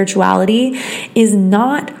of spirituality is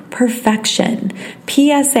not perfection.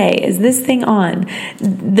 PSA, is this thing on?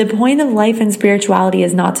 The point of life and spirituality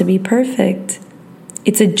is not to be perfect.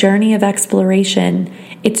 It's a journey of exploration.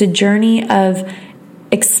 It's a journey of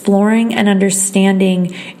exploring and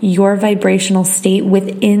understanding your vibrational state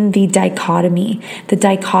within the dichotomy. The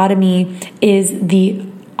dichotomy is the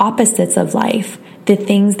opposites of life. The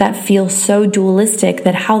things that feel so dualistic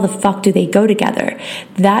that how the fuck do they go together?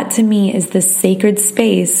 That to me is the sacred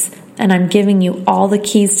space, and I'm giving you all the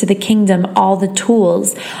keys to the kingdom, all the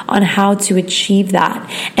tools on how to achieve that.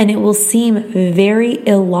 And it will seem very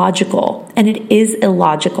illogical, and it is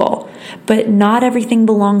illogical, but not everything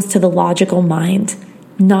belongs to the logical mind.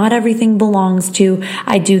 Not everything belongs to,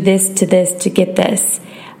 I do this to get this.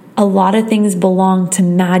 A lot of things belong to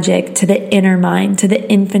magic, to the inner mind, to the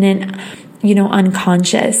infinite,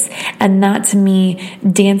 unconscious. And that to me,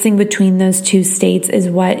 dancing between those two states is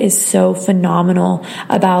what is so phenomenal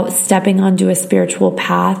about stepping onto a spiritual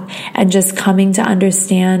path and just coming to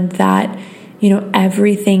understand that,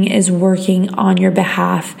 everything is working on your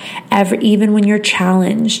behalf. Even when you're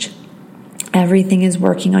challenged, everything is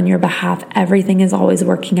working on your behalf. Everything is always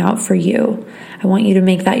working out for you. I want you to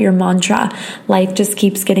make that your mantra. Life just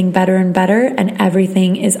keeps getting better and better, and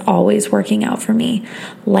everything is always working out for me.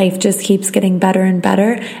 Life just keeps getting better and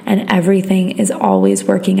better, and everything is always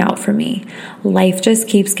working out for me. Life just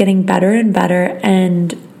keeps getting better and better,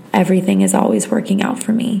 and everything is always working out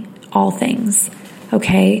for me. All things.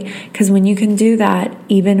 Okay? Because when you can do that,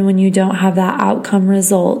 even when you don't have that outcome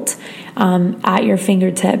result at your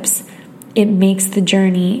fingertips, it makes the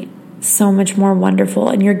journey so much more wonderful,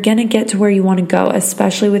 and you're going to get to where you want to go,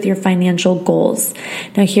 especially with your financial goals.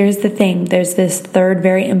 Now, here's the thing. There's this third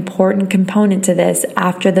very important component to this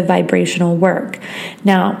after the vibrational work.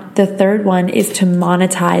 Now, the third one is to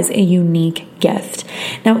monetize a unique gift.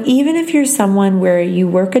 Now, even if you're someone where you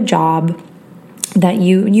work a job that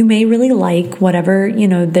you may really like, whatever,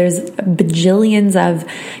 there's bajillions of,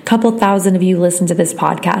 couple thousand of you listen to this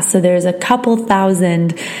podcast. So there's a couple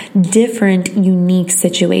thousand different unique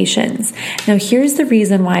situations. Now, here's the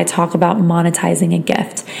reason why I talk about monetizing a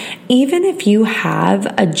gift. Even if you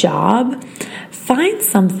have a job, find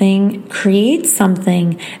something, create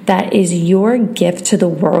something that is your gift to the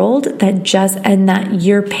world and that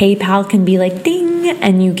your PayPal can be like ding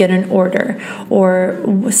and you get an order,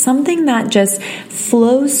 or something that just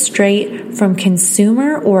flows straight from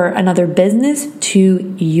consumer or another business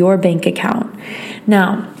to your bank account.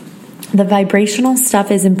 Now, the vibrational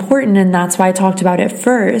stuff is important, and that's why I talked about it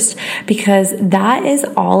first, because that is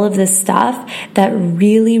all of the stuff that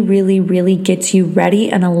really, really, really gets you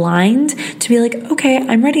ready and aligned to be like, okay,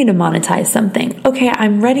 I'm ready to monetize something. Okay,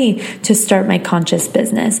 I'm ready to start my conscious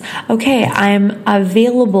business. Okay, I'm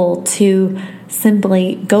available to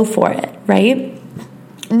simply go for it, right?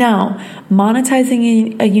 Now,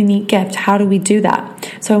 monetizing a unique gift, how do we do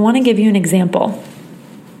that? So I want to give you an example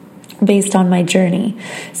based on my journey.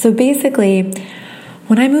 So basically,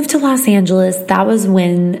 when I moved to Los Angeles, that was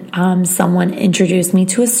when someone introduced me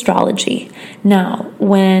to astrology. Now,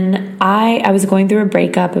 when I was going through a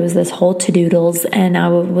breakup, it was this whole to-doodles, and I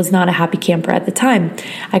was not a happy camper at the time.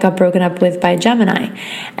 I got broken up with by a Gemini.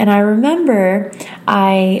 And I remember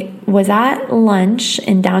I was at lunch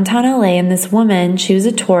in downtown LA, and this woman, she was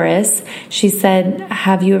a Taurus, she said,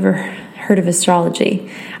 have you ever heard of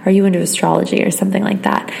astrology? Are you into astrology, or something like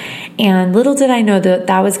that? And little did I know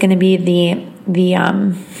that was going to be the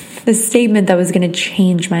the statement that was going to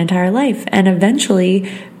change my entire life and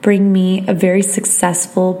eventually bring me a very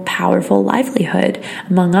successful, powerful livelihood,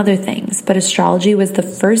 among other things. But astrology was the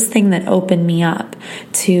first thing that opened me up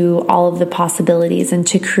to all of the possibilities and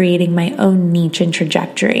to creating my own niche and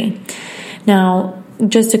trajectory. Now,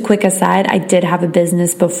 just a quick aside, I did have a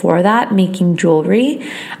business before that, making jewelry.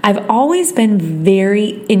 I've always been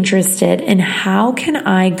very interested in how can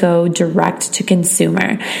I go direct to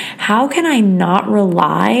consumer? How can I not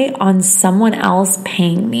rely on someone else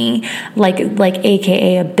paying me, like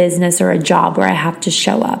AKA a business or a job where I have to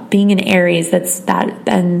show up? Being an Aries,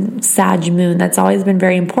 and Sag moon, that's always been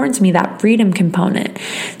very important to me, that freedom component.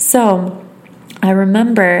 So I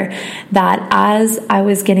remember that as I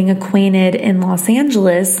was getting acquainted in Los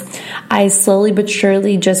Angeles, I slowly but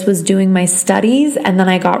surely just was doing my studies, and then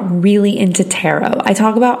I got really into tarot. I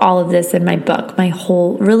talk about all of this in my book, my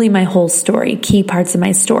whole story, key parts of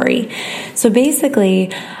my story. So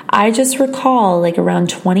basically, I just recall like around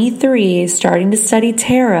 23 starting to study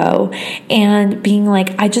tarot and being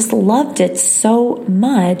like, I just loved it so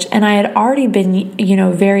much. And I had already been,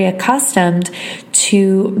 very accustomed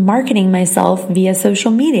to marketing myself via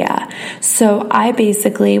social media. So I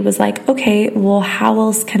basically was like, okay, well, how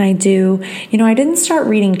else can I do? I didn't start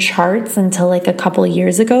reading charts until like a couple of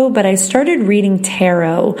years ago, but I started reading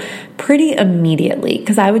tarot pretty immediately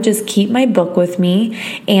because I would just keep my book with me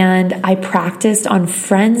and I practiced on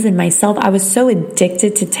friends and myself. I was so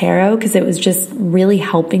addicted to tarot because it was just really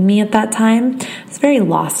helping me at that time. I was very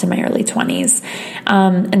lost in my early 20s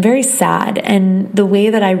and very sad. And the way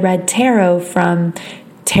that I read tarot from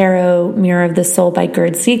Tarot Mirror of the Soul by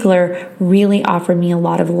Gerd Ziegler really offered me a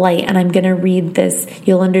lot of light. And I'm going to read this.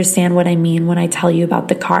 You'll understand what I mean when I tell you about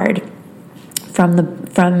the card from the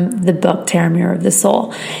book Tarot Mirror of the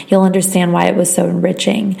Soul. You'll understand why it was so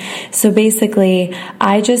enriching. So basically,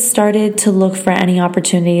 I just started to look for any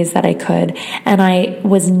opportunities that I could, and I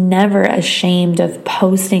was never ashamed of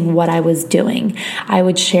posting what I was doing. I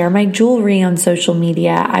would share my jewelry on social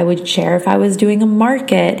media. I would share if I was doing a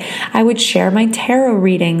market. I would share my tarot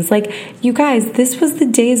readings. Like, you guys, this was the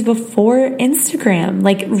days before Instagram.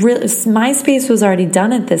 Like, MySpace was already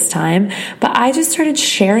done at this time, but I just started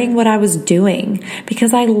sharing what I was doing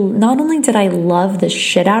because I not only did I love the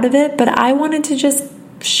shit out of it, but I wanted to just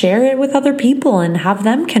share it with other people and have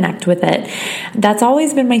them connect with it. That's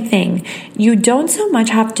always been my thing. You don't so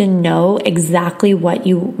much have to know exactly what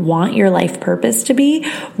you want your life purpose to be.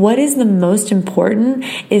 What is the most important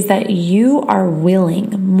is that you are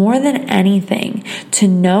willing, more than anything, to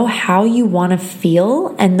know how you want to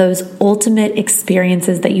feel and those ultimate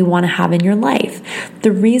experiences that you want to have in your life.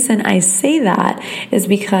 The reason I say that is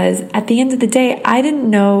because at the end of the day, I didn't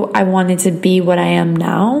know I wanted to be what I am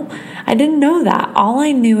now. I didn't know that. All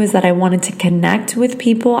I knew is that I wanted to connect with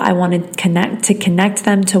people. I wanted to connect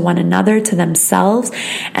them to one another, to themselves,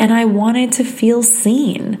 and I wanted to feel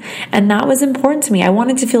seen. And that was important to me. I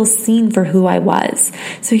wanted to feel seen for who I was.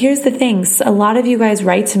 So here's the thing. A lot of you guys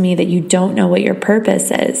write to me that you don't know what your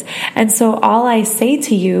purpose is. And so all I say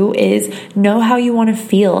to you is know how you want to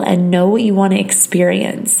feel and know what you want to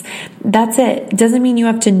experience. That's it. It doesn't mean you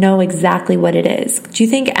have to know exactly what it is. Do you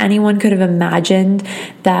think anyone could have imagined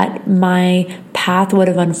that my path would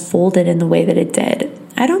have unfolded in the way that it did?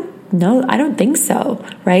 I don't think so,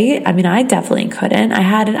 right? I mean, I definitely couldn't.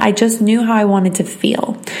 I just knew how I wanted to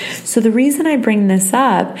feel. So the reason I bring this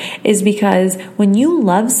up is because when you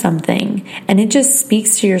love something and it just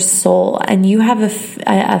speaks to your soul and you have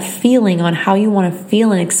a feeling on how you want to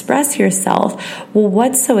feel and express yourself, well,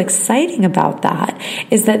 what's so exciting about that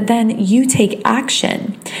is that then you take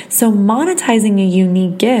action. So monetizing a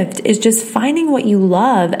unique gift is just finding what you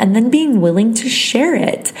love and then being willing to share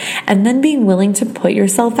it and then being willing to put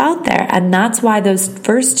yourself out there. And that's why those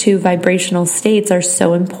first two vibrational states are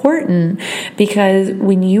so important, because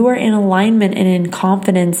when you are in alignment and in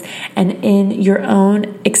confidence and in your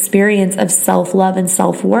own experience of self-love and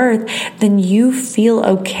self-worth, then you feel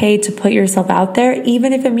okay to put yourself out there,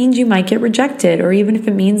 even if it means you might get rejected, or even if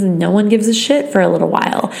it means no one gives a shit for a little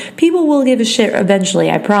while. People will give a shit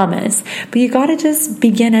eventually, I promise. But you gotta just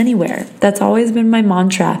begin anywhere. That's always been my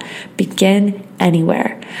mantra. Begin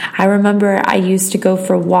anywhere. I remember I used to go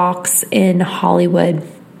for walks in Hollywood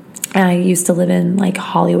I used to live in like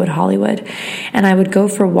Hollywood, and I would go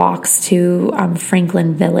for walks to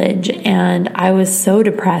Franklin Village, and I was so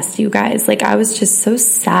depressed, you guys. Like, I was just so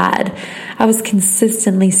sad. I was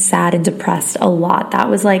consistently sad and depressed a lot. That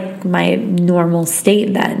was like my normal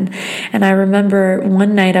state then. And I remember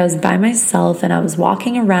one night I was by myself and I was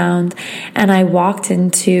walking around, and I walked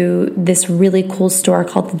into this really cool store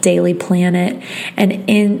called the Daily Planet. And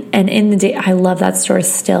in the day, I love that store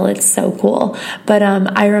still. It's so cool. But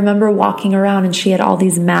I remember walking around, and she had all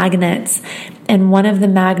these magnets, and one of the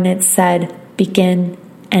magnets said, "Begin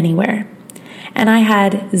anywhere." And I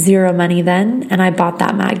had zero money then, and I bought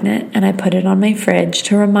that magnet and I put it on my fridge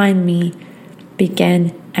to remind me,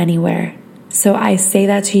 begin anywhere. So I say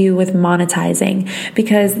that to you with monetizing,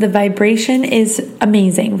 because the vibration is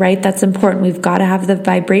amazing, right? That's important. We've got to have the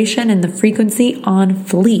vibration and the frequency on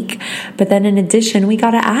fleek. But then in addition, we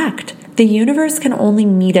got to act. The universe can only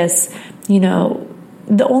meet us,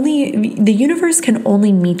 the universe can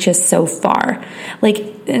only meet you so far.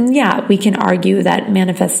 And yeah, we can argue that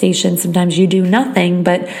manifestation, sometimes you do nothing,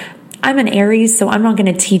 but I'm an Aries, so I'm not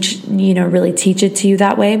going to really teach it to you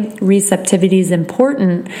that way. Receptivity is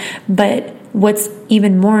important, but what's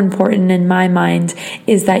even more important in my mind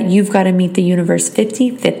is that you've got to meet the universe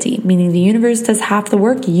 50-50, meaning the universe does half the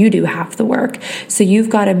work, you do half the work. So you've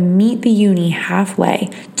got to meet the uni halfway,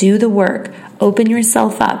 do the work, open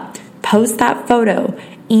yourself up, post that photo,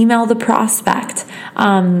 email the prospect,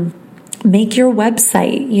 make your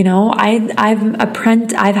website.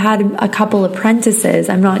 I've had a couple apprentices.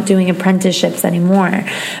 I'm not doing apprenticeships anymore,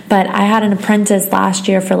 but I had an apprentice last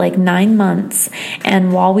year for like 9 months.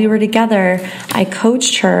 And while we were together, I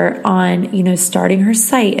coached her on, starting her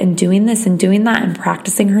site and doing this and doing that and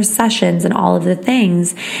practicing her sessions and all of the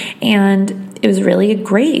things. And it was really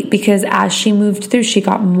great, because as she moved through, she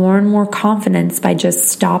got more and more confidence by just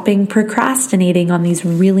stopping procrastinating on these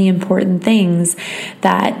really important things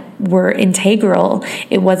that were integral.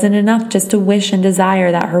 It wasn't enough just to wish and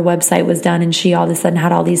desire that her website was done and she all of a sudden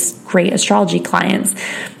had all these great astrology clients.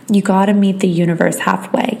 You got to meet the universe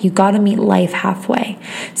halfway. You got to meet life halfway.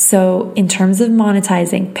 So in terms of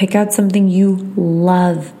monetizing, pick out something you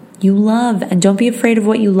love. And don't be afraid of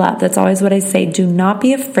what you love. That's always what I say. Do not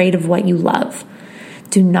be afraid of what you love.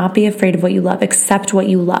 Do not be afraid of what you love. Accept what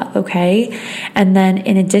you love, okay? And then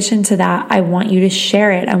in addition to that, I want you to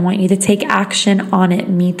share it. I want you to take action on it.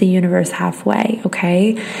 Meet the universe halfway,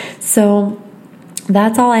 okay? So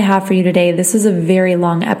that's all I have for you today. This was a very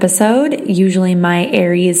long episode. Usually my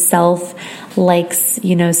Aries self likes,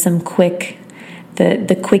 some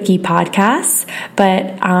the quickie podcasts,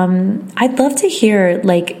 but I'd love to hear,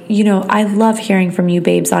 I love hearing from you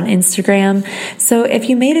babes on Instagram. So if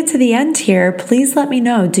you made it to the end here, please let me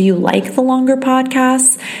know. Do you like the longer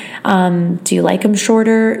podcasts? Do you like them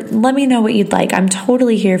shorter? Let me know what you'd like. I'm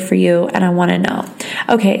totally here for you, and I want to know.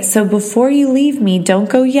 Okay, so before you leave me, don't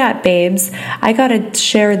go yet, babes. I got to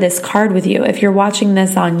share this card with you. If you're watching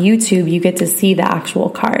this on YouTube, you get to see the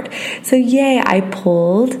actual card. So yay, I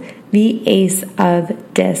pulled the Ace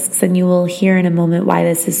of Discs, and you will hear in a moment why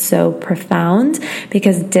this is so profound,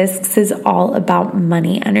 because Discs is all about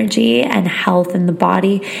money energy and health in the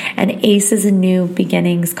body, and Ace is a new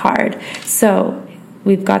beginnings card. So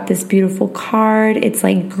we've got this beautiful card. It's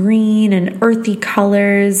like green and earthy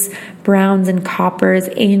colors, browns and coppers,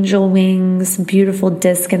 angel wings, beautiful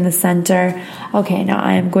disc in the center. Okay, now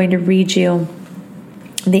I am going to read you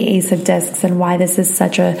the Ace of Discs and why this is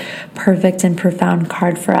such a perfect and profound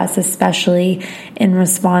card for us, especially in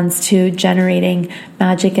response to generating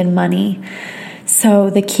magic and money.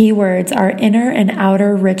 So the keywords are inner and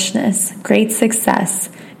outer richness, great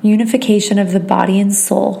success, unification of the body and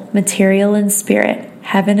soul, material and spirit,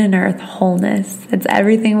 heaven and earth, wholeness. It's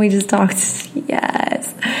everything we just talked.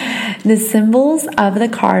 Yes. The symbols of the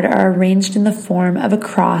card are arranged in the form of a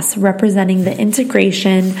cross representing the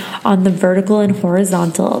integration on the vertical and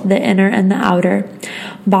horizontal, the inner and the outer.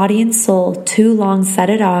 Body and soul, two long set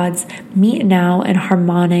at odds, meet now in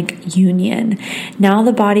harmonic union. Now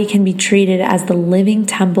the body can be treated as the living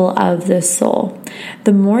temple of the soul.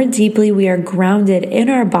 The more deeply we are grounded in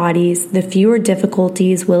our bodies, the fewer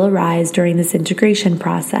difficulties will arise during this integration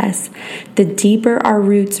process. The deeper our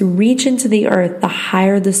roots reach into the earth, the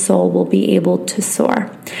higher the soul will be able to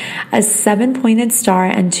soar. A 7-pointed star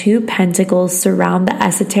and 2 pentacles surround the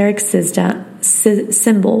esoteric symbol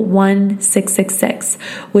 1666,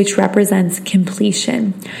 which represents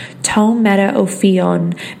completion. Tome Meta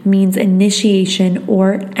Ophion means initiation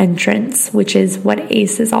or entrance, which is what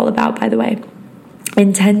Ace is all about, by the way.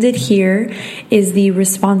 Intended here is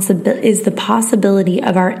the possibility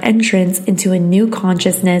of our entrance into a new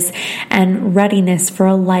consciousness and readiness for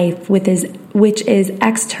a life with which is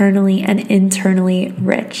externally and internally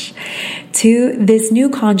rich. 2, this new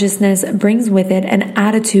consciousness brings with it an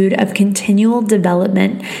attitude of continual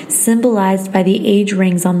development, symbolized by the age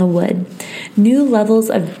rings on the wood. New levels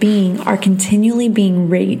of being are continually being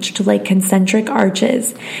reached like concentric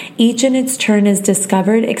arches. Each in its turn is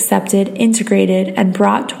discovered, accepted, integrated, and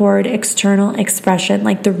brought toward external expression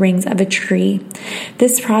like the rings of a tree.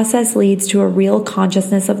 This process leads to a real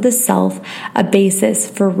consciousness of the self, a basis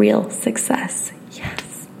for real success.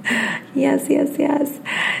 Yes.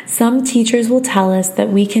 Some teachers will tell us that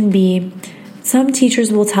we can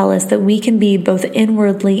be both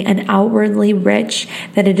inwardly and outwardly rich,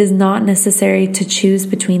 that it is not necessary to choose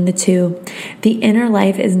between the two. The inner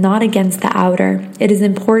life is not against the outer. It is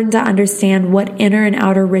important to understand what inner and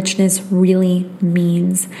outer richness really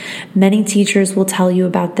means. Many teachers will tell you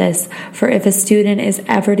about this, for if a student is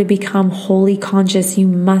ever to become wholly conscious, you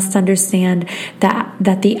must understand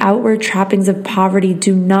that the outward trappings of poverty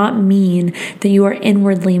do not mean that you are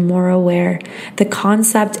inwardly more aware. The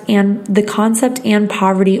concept and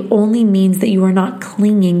poverty only means that you are not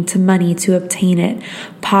clinging to money to obtain it.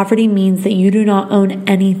 Poverty means that you do not own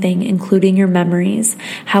anything, including your memories.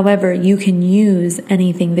 However, you can use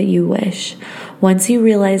anything that you wish. Once you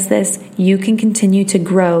realize this, you can continue to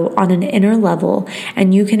grow on an inner level,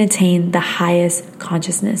 and you can attain the highest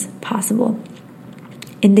consciousness possible.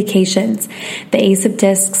 Indications. The Ace of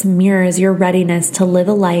Discs mirrors your readiness to live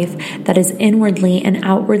a life that is inwardly and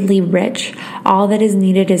outwardly rich. All that is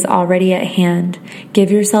needed is already at hand.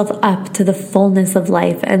 Give yourself up to the fullness of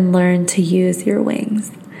life and learn to use your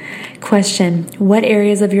wings. Question. What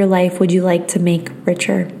areas of your life would you like to make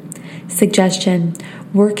richer? Suggestion.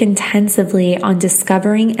 Work intensively on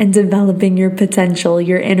discovering and developing your potential,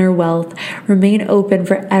 your inner wealth. Remain open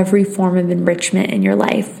for every form of enrichment in your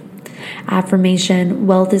life. Affirmation.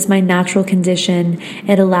 Wealth is my natural condition.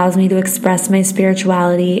 It allows me to express my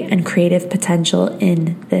spirituality and creative potential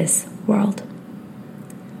in this world.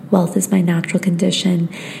 Wealth is my natural condition.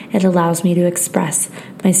 It allows me to express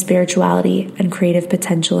my spirituality and creative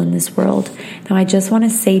potential in this world. Now, I just want to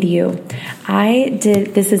say to you,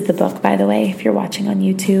 this is the book, by the way, if you're watching on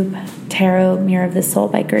YouTube, Tarot Mirror of the Soul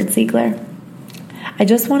by Gerd Ziegler. I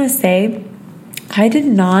just want to say, I did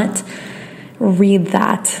not read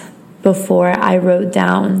that before I wrote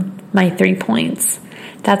down my 3 points.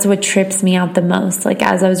 That's what trips me out the most. Like,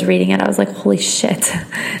 as I was reading it, I was like, holy shit,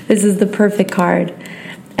 this is the perfect card.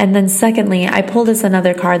 And then secondly, I pulled us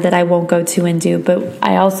another card that I won't go too into, but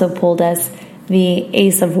I also pulled us the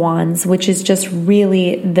Ace of Wands, which is just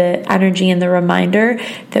really the energy and the reminder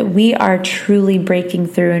that we are truly breaking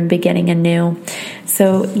through and beginning anew.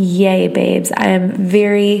 So yay, babes. I am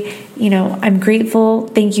very, I'm grateful.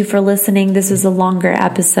 Thank you for listening. This is a longer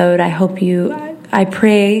episode. I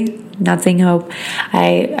pray, not saying hope,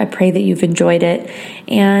 I pray that you've enjoyed it.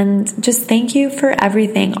 And just thank you for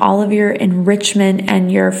everything, all of your enrichment and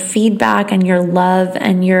your feedback and your love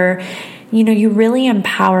and you really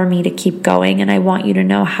empower me to keep going, and I want you to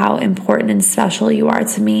know how important and special you are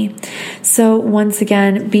to me. So once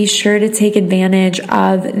again, be sure to take advantage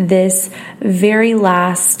of this very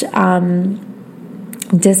last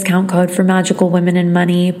discount code for Magical Women and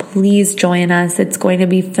Money. Please join us. It's going to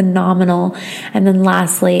be phenomenal. And then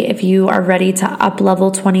lastly, if you are ready to up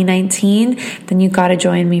level 2019, then you got to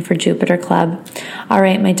join me for Jupiter Club. All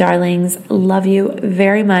right, my darlings, love you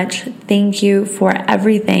very much. Thank you for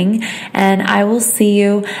everything. And I will see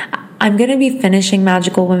you. I'm going to be finishing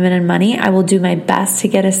Magical Women and Money. I will do my best to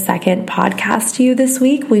get a second podcast to you this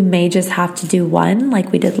week. We may just have to do one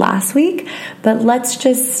like we did last week, but let's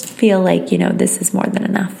just feel like, this is more than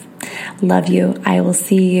enough. Love you. I will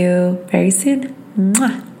see you very soon.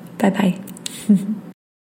 Mwah. Bye-bye.